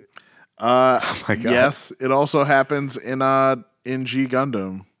A? Oh my God. Yes, it also happens in G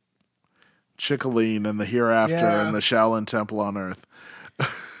Gundam, Chickaline and the Hereafter Yeah. and the Shaolin Temple on Earth.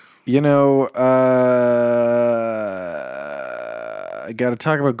 You know, I got to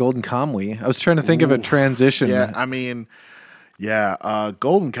talk about Golden Kamui. I was trying to think of a transition. Yeah, I mean,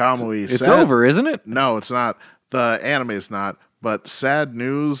 Golden Kamui. It's over, isn't it? No, it's not. The anime is not. But sad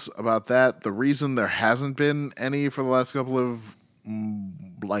news about that. The reason there hasn't been any for the last couple of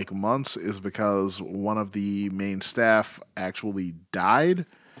months is because one of the main staff actually died.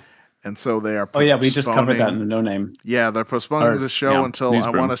 And so they are Oh yeah, we just covered that in postponing- the No Name. Yeah, they're postponing Or, the show yeah, until I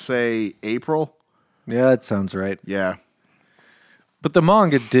newsroom. want to say April. Yeah, that sounds right. Yeah. But the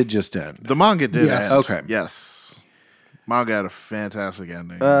manga did just end. The manga did Yes. end. Okay. Yes. Manga had a fantastic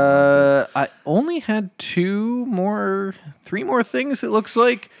ending. I only had three more things, it looks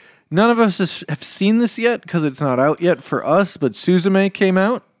like. None of us have seen this yet because it's not out yet for us, but Suzume came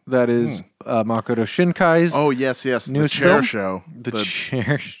out. That is Makoto Shinkai's Oh, yes. The newest chair film? show. the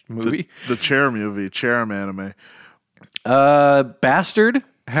chair movie. The chair movie, Chair anime. Bastard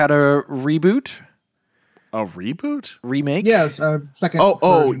had a reboot, A reboot? remake. Yes, second.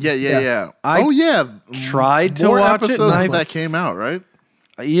 Oh, version. yeah. I tried to More watch it, episodes and of that came out, right?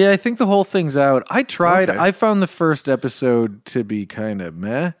 Yeah, I think the whole thing's out. I tried. Okay. I found the first episode to be kind of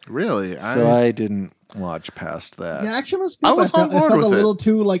meh, Really? so I didn't watch past that. The action was good. I but was on it board felt a with it. little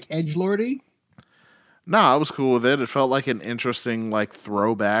too like edgelordy. No, I was cool with it. It felt like an interesting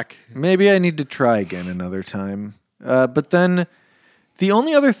throwback. Maybe I need to try again another time. But then the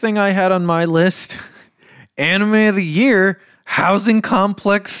only other thing I had on my list, anime of the year, Housing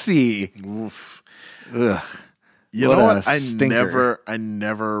Complex C. Oof. Ugh. You What know a what? I stinker.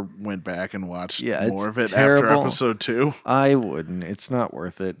 never went back and watched Yeah, more it's of it terrible. after episode 2. I wouldn't. It's not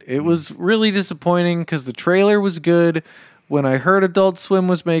worth it. It was really disappointing because the trailer was good. When I heard Adult Swim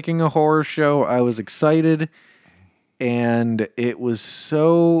was making a horror show, I was excited, and it was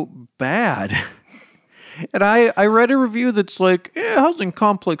so bad. And I read a review that's like, Housing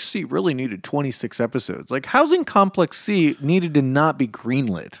Complex C really needed 26 episodes. Like, Housing Complex C needed to not be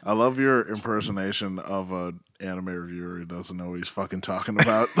greenlit. I love your impersonation of an anime reviewer who doesn't know what he's fucking talking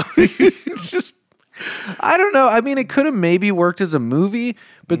about. It's just, I don't know. I mean, it could have maybe worked as a movie,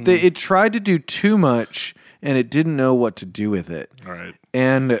 but it tried to do too much, and it didn't know what to do with it. All right.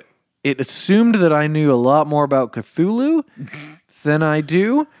 And it assumed that I knew a lot more about Cthulhu than I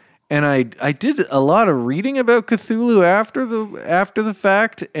do. And I did a lot of reading about Cthulhu after the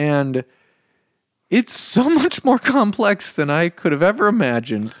fact, and it's so much more complex than I could have ever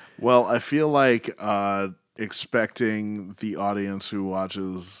imagined. Well, I feel like expecting the audience who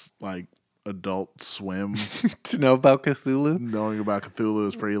watches Adult Swim To know about Cthulhu? knowing about Cthulhu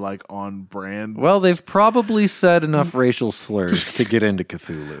is pretty on brand. Well, they've probably said enough racial slurs to get into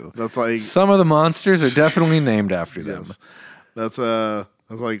Cthulhu. That's like Some of the monsters are definitely named after them. yes. That's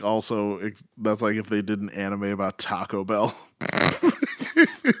also that's like if they did an anime about Taco Bell.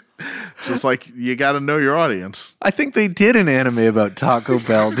 Just you got to know your audience. I think they did an anime about Taco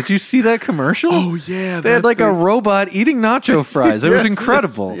Bell. Did you see that commercial? Oh yeah, They had a robot eating nacho fries. It was Yes,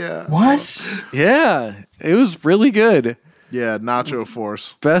 incredible. yes, What? Yeah, it was really good. yeah. Nacho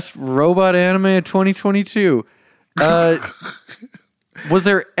Force. Best robot anime of 2022. Was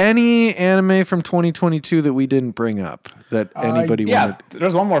there any anime from 2022 that we didn't bring up that anybody Yeah, wanted?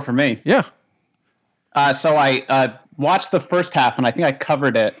 there's one more for me. Yeah. So I watched the first half, and I think I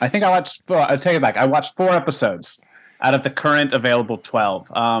covered it. I think I watched. I'll take it back. I watched 4 episodes out of the current available 12.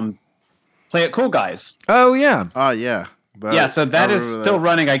 Play It Cool, Guys. Oh, yeah. Yeah. Yeah, so that I is remember still that.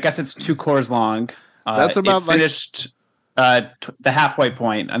 running. I guess it's 2 cores long. That's about, it finished. the halfway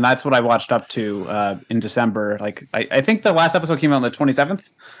point, and that's what I watched up to in December. Like I think the last episode came out on the 27th.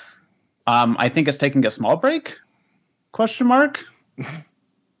 I think it's taking a small break? Question mark.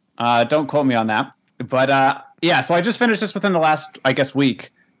 Don't quote me on that. But yeah, so I just finished this within the last, I guess,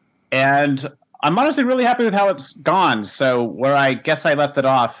 week, and I'm honestly really happy with how it's gone. So where I guess I left it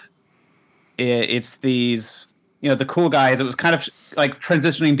off, it's these, the cool guys. It was kind of like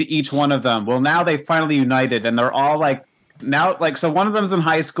transitioning to each one of them. Well, now they finally united, and they're all like now, like, so one of them's in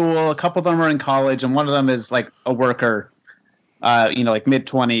high school, a couple of them are in college, and one of them is like a worker, like mid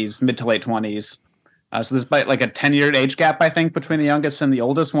to late 20s. So there's like a 10-year age gap, I think, between the youngest and the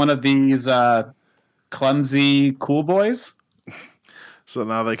oldest one of these clumsy cool boys. So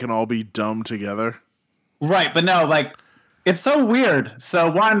now they can all be dumb together. Right, but no, like, it's so weird.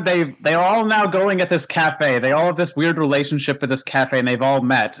 So one, they're all now going at this cafe. They all have this weird relationship with this cafe, and they've all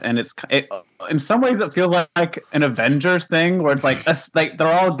met. And in some ways, it feels like an Avengers thing, where it's like they're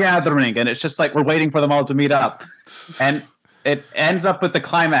all gathering, and it's just like we're waiting for them all to meet up. And it ends up with the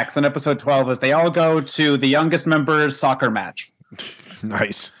climax in episode 12 as they all go to the youngest member's soccer match.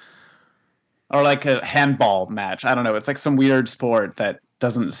 Nice. Or like a handball match. I don't know. It's like some weird sport that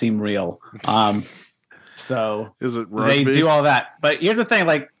doesn't seem real. So is it rugby? They do all that. But here's the thing,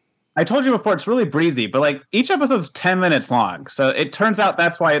 like I told you before, it's really breezy, but like each episode's 10 minutes long. So it turns out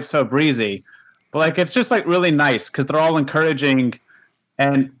that's why it's so breezy. But like it's just like really nice because they're all encouraging,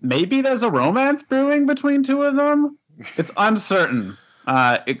 and maybe there's a romance brewing between two of them. It's uncertain.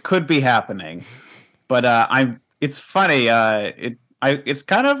 It could be happening. But it's funny. It's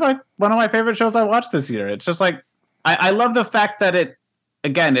kind of like one of my favorite shows I watched this year. It's just like I love the fact that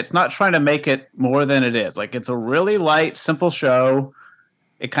it's not trying to make it more than it is. Like, it's a really light, simple show.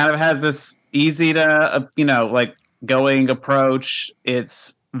 It kind of has this easy to, like going approach.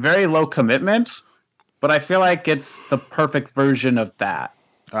 It's very low commitment, but I feel like it's the perfect version of that.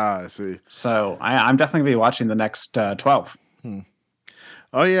 I see. So I'm definitely going to be watching the next 12.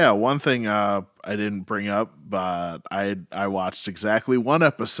 Oh yeah, one thing I didn't bring up, but I watched exactly one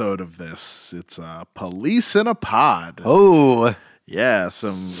episode of this. It's Police in a Pod. Oh yeah,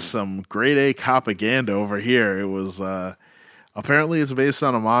 some grade A propaganda over here. It was apparently it's based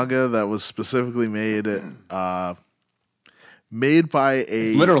on a manga that was specifically made by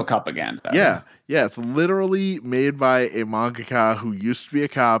It's literal propaganda. Yeah, it's literally made by a mangaka who used to be a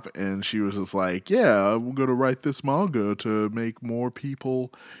cop, and she was just like, yeah, I'm going to write this manga to make more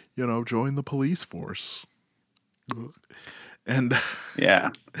people, join the police force. And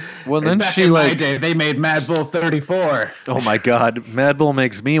yeah. Well, then back she in my day, they made Mad Bull 34. Oh my God. Mad Bull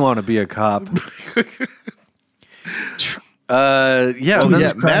makes me want to be a cop.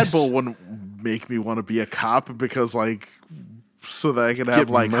 Mad Bull wouldn't make me want to be a cop because so that I can have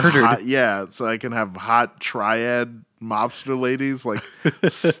murdered. So I can have hot triad mobster ladies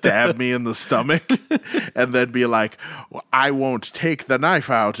stab me in the stomach and then be like, well, I won't take the knife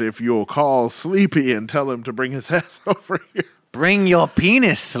out if you'll call Sleepy and tell him to bring his ass over here. Bring your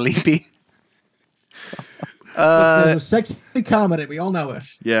penis, Sleepy. There's a sexy comedy. We all know it.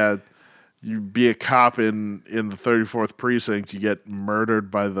 Yeah. You be a cop in the 34th precinct, you get murdered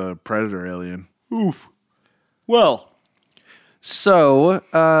by the predator alien. Oof. Well, so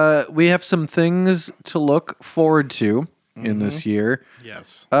we have some things to look forward to in this year.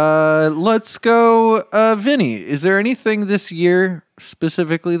 Yes. Let's go, Vinny. Is there anything this year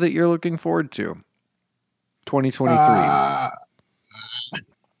specifically that you're looking forward to? 2023.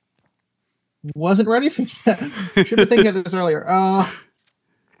 Wasn't ready for that. Should have thinking of this earlier.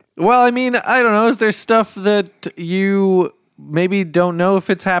 Well, I mean, I don't know. Is there stuff that you maybe don't know if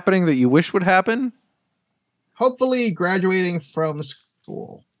it's happening that you wish would happen? Hopefully graduating from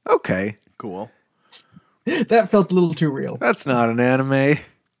school. Okay. Cool. That felt a little too real. That's not an anime. I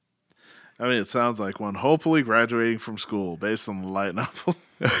mean, it sounds like one. Hopefully graduating from school based on the light novel.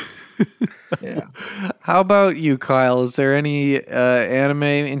 Yeah. How about you, Kyle? Is there any anime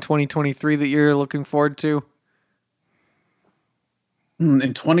in 2023 that you're looking forward to?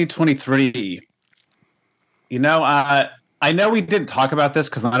 In 2023, I know we didn't talk about this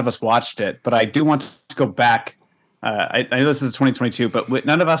because none of us watched it, but I do want to go back. I know this is 2022, but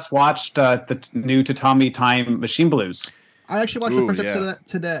none of us watched the new Tatami Time Machine Blues. I actually watched the first episode of that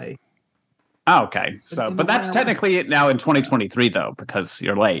today. Oh, okay. So, but that's technically now in 2023 though, because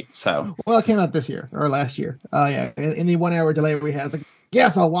you're late. So, well, it came out this year or last year. Yeah, in the 1 hour delay we had, it's like,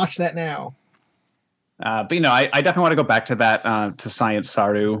 yes, I'll watch that now. But I definitely want to go back to that to Science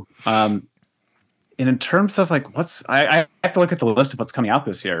Saru. And in terms of I have to look at the list of what's coming out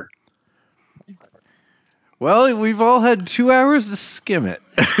this year. Well, we've all had 2 hours to skim it.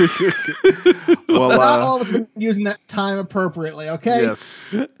 Well, Not all of us have been using that time appropriately, okay?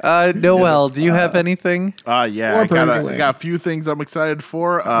 yes. Noel, do you have anything? Yeah, Or I got Burger Wing. a few things I'm excited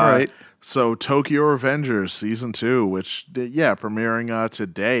for. Right. So Tokyo Revengers Season 2, which, premiering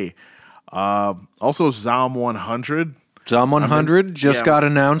today. Also Zom 100. Zom 100 just got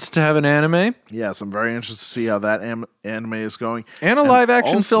announced to have an anime Yes, I'm very interested to see how that anime is going. and a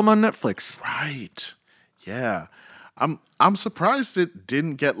live-action also- film on Netflix. Right. Yeah. I'm surprised it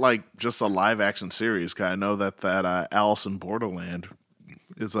didn't get like just a live action series, cuz I know that Alice in Borderland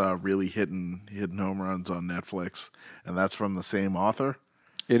is really hitting home runs on Netflix, and that's from the same author.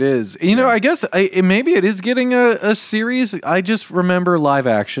 It is. You know, I guess maybe it is getting a series. I just remember live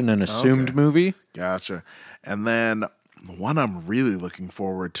action and assumed movie. Gotcha. And then one I'm really looking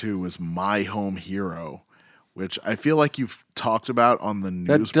forward to is My Home Hero, which I feel like you've talked about on the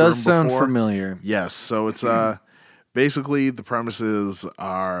news. That does sound before. familiar. Yes. So it's basically the premise is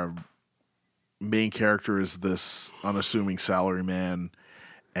our main character is this unassuming salaryman,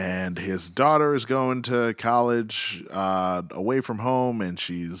 and his daughter is going to college away from home, and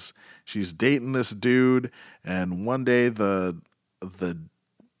she's dating this dude, and one day the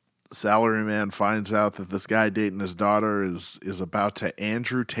salaryman finds out that this guy dating his daughter is about to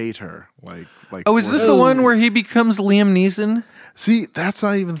Andrew Tate her. Like Oh, is this the one where he becomes Liam Neeson? See, that's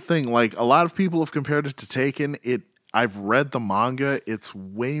not even the thing. Like, a lot of people have compared it to Taken. I've read the manga. It's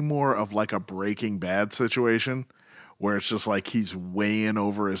way more of like a Breaking Bad situation, where it's just like he's way in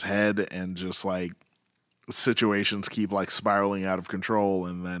over his head, and just like situations keep like spiraling out of control,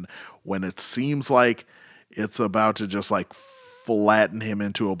 and then when it seems like it's about to just like flatten him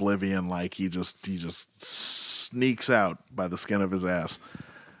into oblivion, like he just sneaks out by the skin of his ass.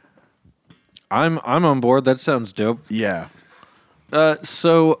 I'm on board. That sounds dope. Yeah.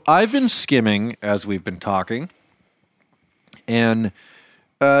 So I've been skimming as we've been talking, and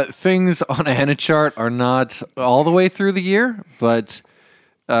things on Anichart are not all the way through the year, but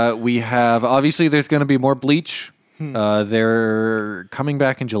we have, obviously there's going to be more Bleach. They're coming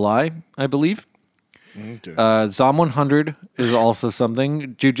back in July, I believe. Okay. Zom 100 is also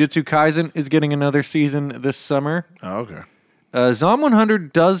something. Jujutsu Kaisen is getting another season this summer. Oh, okay. Zom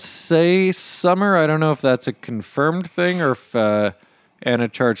 100 does say summer. I don't know if that's a confirmed thing or if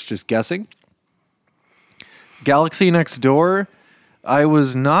Anachart's just guessing. Galaxy Next Door, I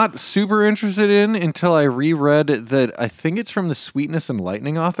was not super interested in until I reread that I think it's from the Sweetness and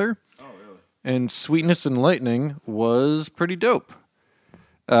Lightning author. Oh, really? And Sweetness and Lightning was pretty dope.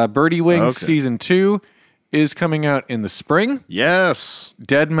 Birdie Wings Season 2 is coming out in the spring. Yes.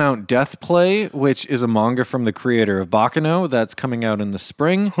 Dead Mount Death Play, which is a manga from the creator of Baccano, that's coming out in the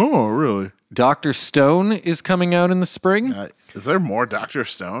spring. Oh, really? Dr. Stone is coming out in the spring. Is there more Dr.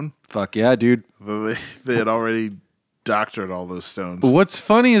 Stone? Fuck yeah, dude. They had already doctored all those stones. What's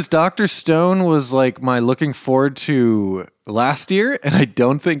funny is Dr. Stone was like my looking forward to last year, and I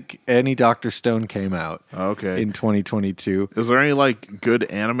don't think any Dr. Stone came out in 2022. Is there any like good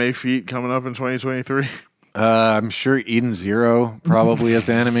anime feat coming up in 2023? I'm sure Eden Zero probably has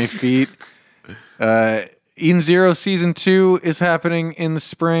anime feat. Eden Zero Season 2 is happening in the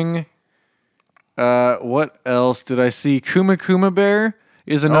spring. What else did I see? Kuma Kuma Bear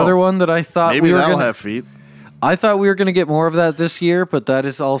is another one that I thought maybe we were that'll gonna have feet. I thought we were going to get more of that this year, but that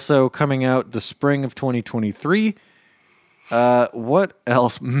is also coming out the spring of 2023. What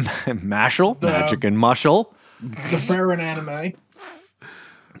else? Mashal, Magic and Mushal. The Farron anime.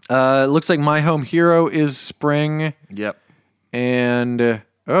 Looks like My Home Hero is spring. Yep. And,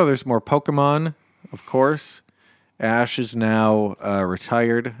 there's more Pokemon, of course. Ash is now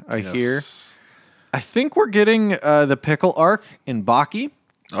retired, I hear. I think we're getting the Pickle arc in Baki.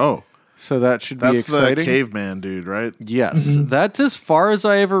 Oh. So that should be That's exciting. the caveman dude, right? Yes. That's as far as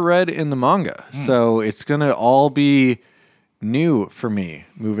I ever read in the manga. So it's going to all be new for me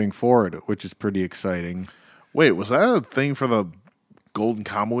moving forward, which is pretty exciting. Wait, was that a thing for the Golden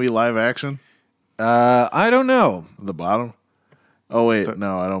Kamui live action? I don't know. The bottom? Oh, wait.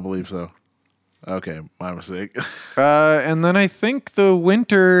 No, I don't believe so. Okay, my mistake. And then I think the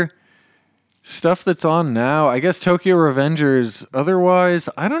winter stuff that's on now, I guess Tokyo Revengers. Otherwise,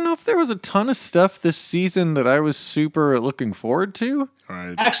 I don't know if there was a ton of stuff this season that I was super looking forward to. All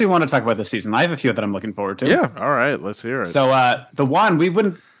right. I actually want to talk about this season. I have a few that I'm looking forward to. Yeah. All right, let's hear it. So the one we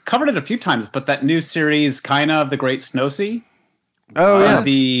wouldn't covered it a few times, but that new series, kind of The Great Snow Sea. Oh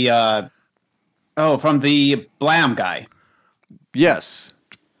yeah. From the Blam guy. Yes.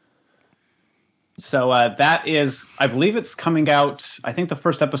 So that is, I believe it's coming out. I think the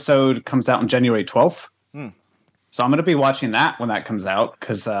first episode comes out on January 12th. So I'm going to be watching that when that comes out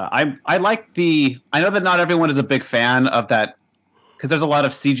because I know that not everyone is a big fan of that because there's a lot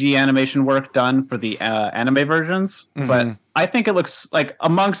of CG animation work done for the anime versions, but I think it looks like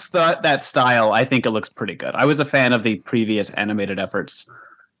amongst that style, I think it looks pretty good. I was a fan of the previous animated efforts,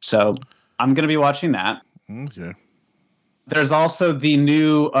 so I'm going to be watching that. Okay. There's also the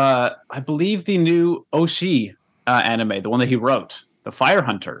new, I believe the new Oshii anime, the one that he wrote, the Fire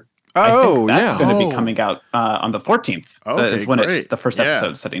Hunter. Oh, that's going to be coming out on the 14th. Okay, is when great. it's the first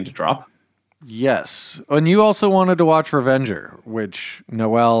episode setting to drop. Yes. And you also wanted to watch Revenger, which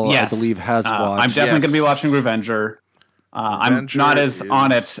Noel, I believe, has watched. I'm definitely going to be watching Revenger. I'm not as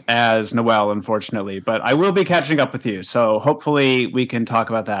on it as Noel, unfortunately, but I will be catching up with you. So hopefully we can talk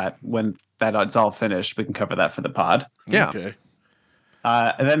about that when that's all finished. We can cover that for the pod. Yeah. Okay.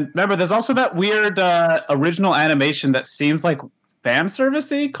 And then remember, there's also that weird original animation that seems like fan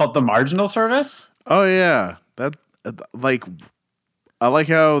servicey called The Marginal Service. Oh yeah, that like I like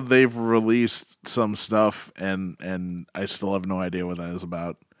how they've released some stuff and I still have no idea what that is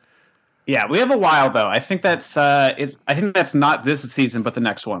about. Yeah, we have a while though. I think that's I think that's not this season, but the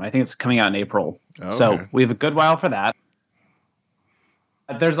next one. I think it's coming out in April. Okay. So we have a good while for that.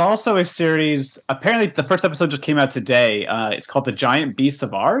 There's also a series. Apparently, the first episode just came out today. It's called The Giant Beasts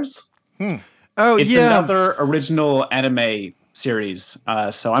of Ours. Oh, It's yeah. another original anime series.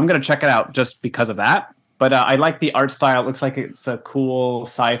 So I'm going to check it out just because of that. But I like the art style. It looks like it's a cool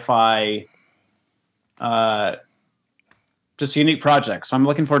sci-fi, just unique project. So I'm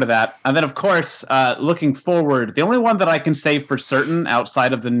looking forward to that. And then, of course, looking forward, the only one that I can say for certain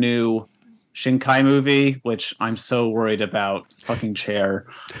outside of the new Shinkai movie, which I'm so worried about, fucking chair,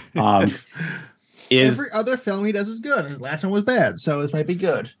 is every other film he does is good. His last one was bad, so this might be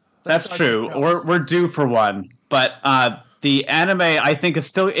good. that's true. We're due for one, but the anime I think is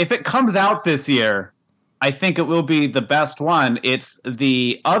still, if it comes out this year, I think it will be the best one. It's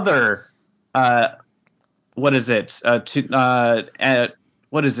the other, what is it?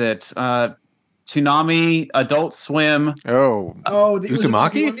 What is it? Toonami, Adult Swim. Oh, the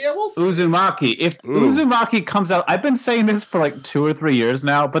Uzumaki? one? Yeah, we'll see. Uzumaki. If Uzumaki comes out, I've been saying this for like 2 or 3 years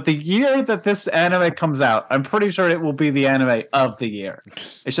now, but the year that this anime comes out, I'm pretty sure it will be the anime of the year.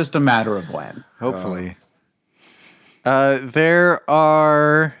 It's just a matter of when. hopefully. There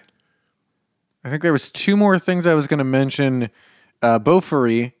are, I think there was 2 more things I was going to mention.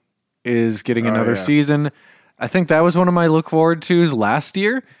 Bofuri is getting another season. I think that was one of my look forward to's last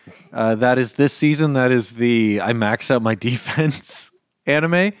year. That is this season. That is the I max out my defense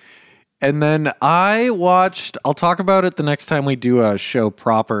anime. And then I watched, I'll talk about it the next time we do a show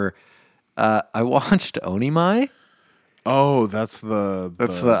proper. I watched Onimai. Oh, that's the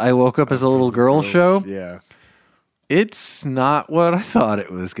I woke up as a little girl show. Yeah. It's not what I thought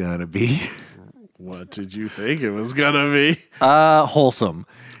it was going to be. What did you think it was gonna be? Wholesome.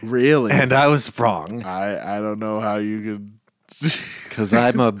 Really? And I was wrong. I don't know how you could. Because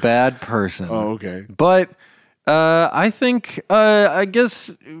I'm a bad person. Oh, okay. But I think, I guess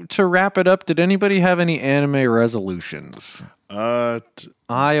to wrap it up, did anybody have any anime resolutions?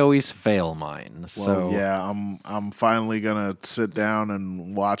 I always fail mine. So yeah, I'm finally gonna sit down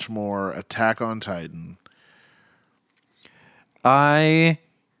and watch more Attack on Titan.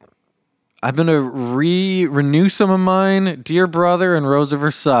 I'm going to renew some of mine. Dear Brother and Rose of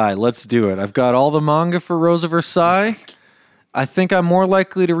Versailles. Let's do it. I've got all the manga for Rose of Versailles. I think I'm more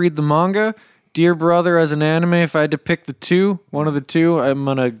likely to read the manga. Dear Brother as an anime, if I had to pick one of the two, I'm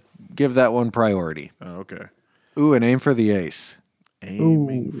going to give that one priority. Oh, okay. Ooh, and Aim for the Ace.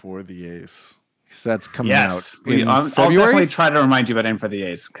 Aiming for the ace. 'Cause that's coming Yes. out in I'll February. definitely try to remind you about Aim for the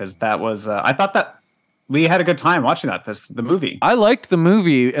Ace because that was, I thought that we had a good time watching the movie. I liked the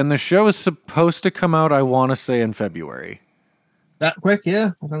movie, and the show is supposed to come out, I want to say, in February. That quick,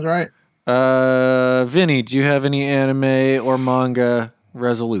 yeah, that sounds right. Vinny, do you have any anime or manga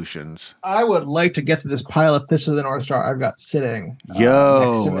resolutions? I would like to get to this pile of Fist of the North Star I've got sitting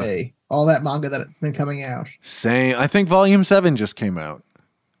Yo. next to me. All that manga that's been coming out. Same. I think Volume 7 just came out.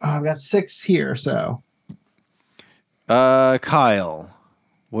 I've got 6 here, so. Kyle,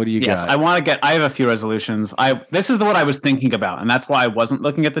 what do you Yes, got? I have a few resolutions. This is what I was thinking about, and that's why I wasn't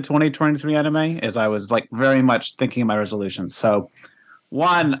looking at the 2023 anime, is I was like very much thinking of my resolutions. So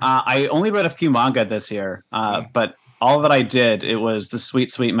one, I only read a few manga this year, but all that I did, it was the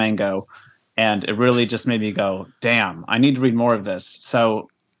Sweet Sweet Mango, and it really just made me go, damn, I need to read more of this. So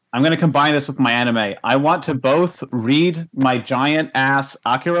I'm going to combine this with my anime. I want to both read my giant ass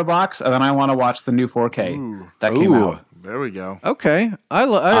Akira box, and then I want to watch the new 4K that came out. There we go. Okay.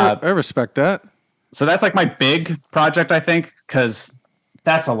 I respect that. So that's like my big project, I think, because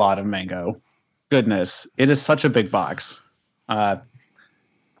that's a lot of mango. goodness, it is such a big box.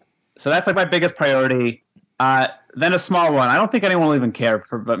 So that's like my biggest priority. Then a small one. I don't think anyone will even care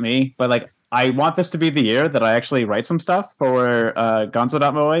but me, but like I want this to be the year that I actually write some stuff for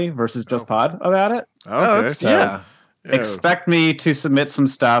Gonzo.moe versus Just Pod about it. Okay. So expect me to submit some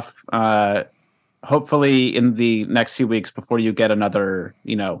stuff. Hopefully in the next few weeks before you get another,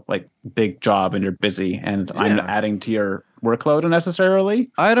 like big job and you're busy and I'm adding to your workload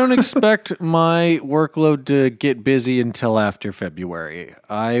unnecessarily. I don't expect my workload to get busy until after February.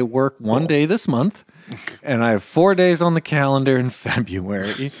 I work one day this month and I have 4 days on the calendar in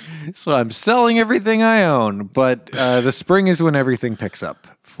February. So I'm selling everything I own, but the spring is when everything picks up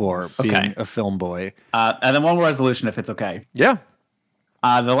for being a film boy. And then one more resolution if it's okay. Yeah.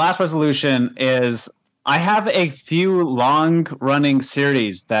 The last resolution is I have a few long-running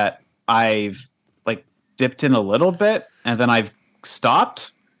series that I've like dipped in a little bit and then I've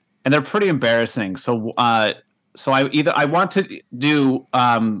stopped, and they're pretty embarrassing. So, I want to do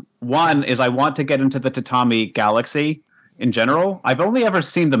one is I want to get into the Tatami Galaxy in general. I've only ever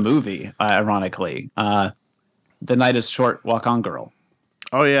seen the movie, ironically. The Night is Short, Walk On Girl.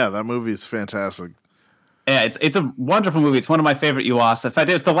 Oh yeah, that movie is fantastic. Yeah, it's a wonderful movie. It's one of my favorite Yuasa. In fact,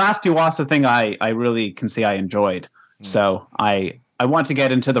 it's the last Yuasa thing I really can say I enjoyed. So I want to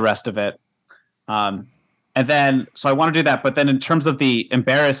get into the rest of it. And then, so I want to do that. But then in terms of the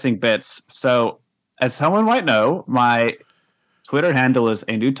embarrassing bits, so as someone might know, my Twitter handle is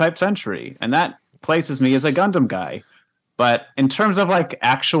A New Type Century, and that places me as a Gundam guy. But in terms of like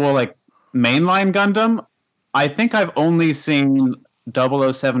actual like mainline Gundam, I think I've only seen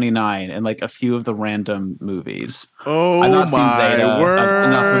 0079 and like a few of the random movies. Oh, I've not my seen Zeta, word!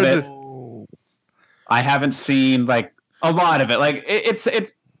 Enough of it. I haven't seen like a lot of it. Like it's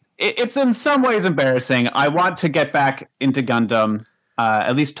in some ways embarrassing. I want to get back into Gundam,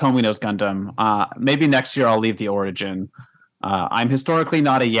 at least Tomino's Gundam. Maybe next year I'll leave the Origin. I'm historically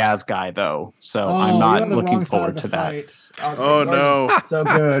not a Yaz guy though, so I'm not looking forward to that. Oh no, so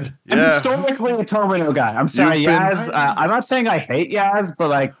good. I'm historically a Tomino guy. I'm sorry, Yaz. I'm not saying I hate Yaz, but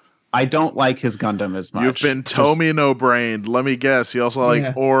like I don't like his Gundam as much. You've been Tomino brained. Let me guess. You also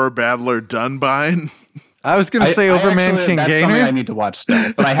like Or Battler Dunbine. I was going to say Overman King that's Gainer. Something I need to watch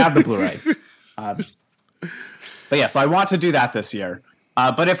still, but I have the Blu-ray. But yeah, so I want to do that this year.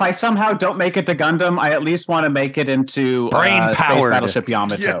 But if I somehow don't make it to Gundam, I at least want to make it into Brain-powered Space Battleship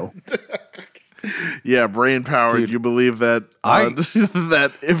Yamato. Yeah, brain powered. Dude, you believe that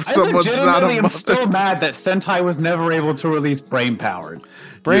that if I someone's not a am mother, still mad that Sentai was never able to release Brain Powered.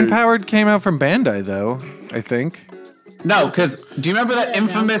 Brain Powered came out from Bandai, though, I think. No, because do you remember that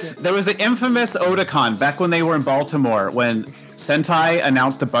infamous? There was an infamous Otakon back when they were in Baltimore when Sentai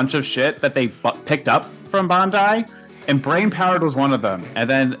announced a bunch of shit that they picked up from Bandai, and Brain Powered was one of them. And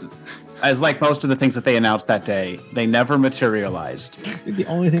then, as like most of the things that they announced that day, they never materialized. The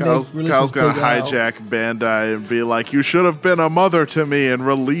only thing Kyle's gonna hijack Bandai and be like, "You should have been a mother to me," and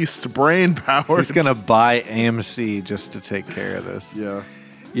released Brain Powered. He's gonna buy AMC just to take care of this. Yeah.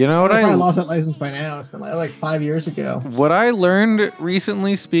 You know what? I lost that license by now. It's been like 5 years ago. What I learned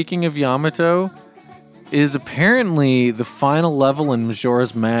recently, speaking of Yamato, is apparently the final level in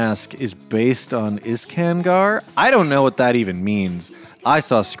Majora's Mask is based on Iskangar. I don't know what that even means. I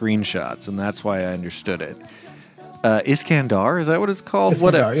saw screenshots, and that's why I understood it. Iskandar, is that what it's called?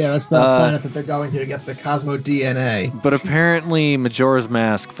 Iskandar, yeah, that's the planet that they're going to get the Cosmo DNA. But apparently Majora's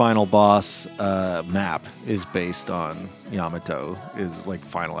Mask final boss map is based on Yamato, is like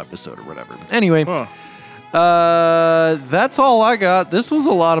final episode or whatever. Anyway, that's all I got. This was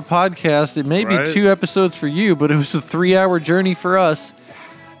a lot of podcast. It may be 2 episodes for you, but it was a 3-hour journey for us.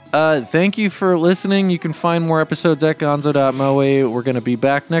 Thank you for listening. You can find more episodes at gonzo.moe. We're going to be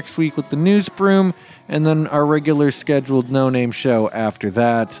back next week with the News Broom, and then our regular scheduled No Name show after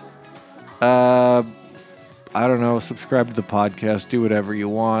that. I don't know. Subscribe to the podcast. Do whatever you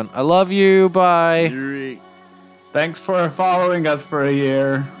want. I love you. Bye. Thanks for following us for a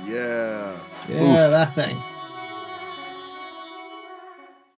year. Yeah. Yeah, that thing.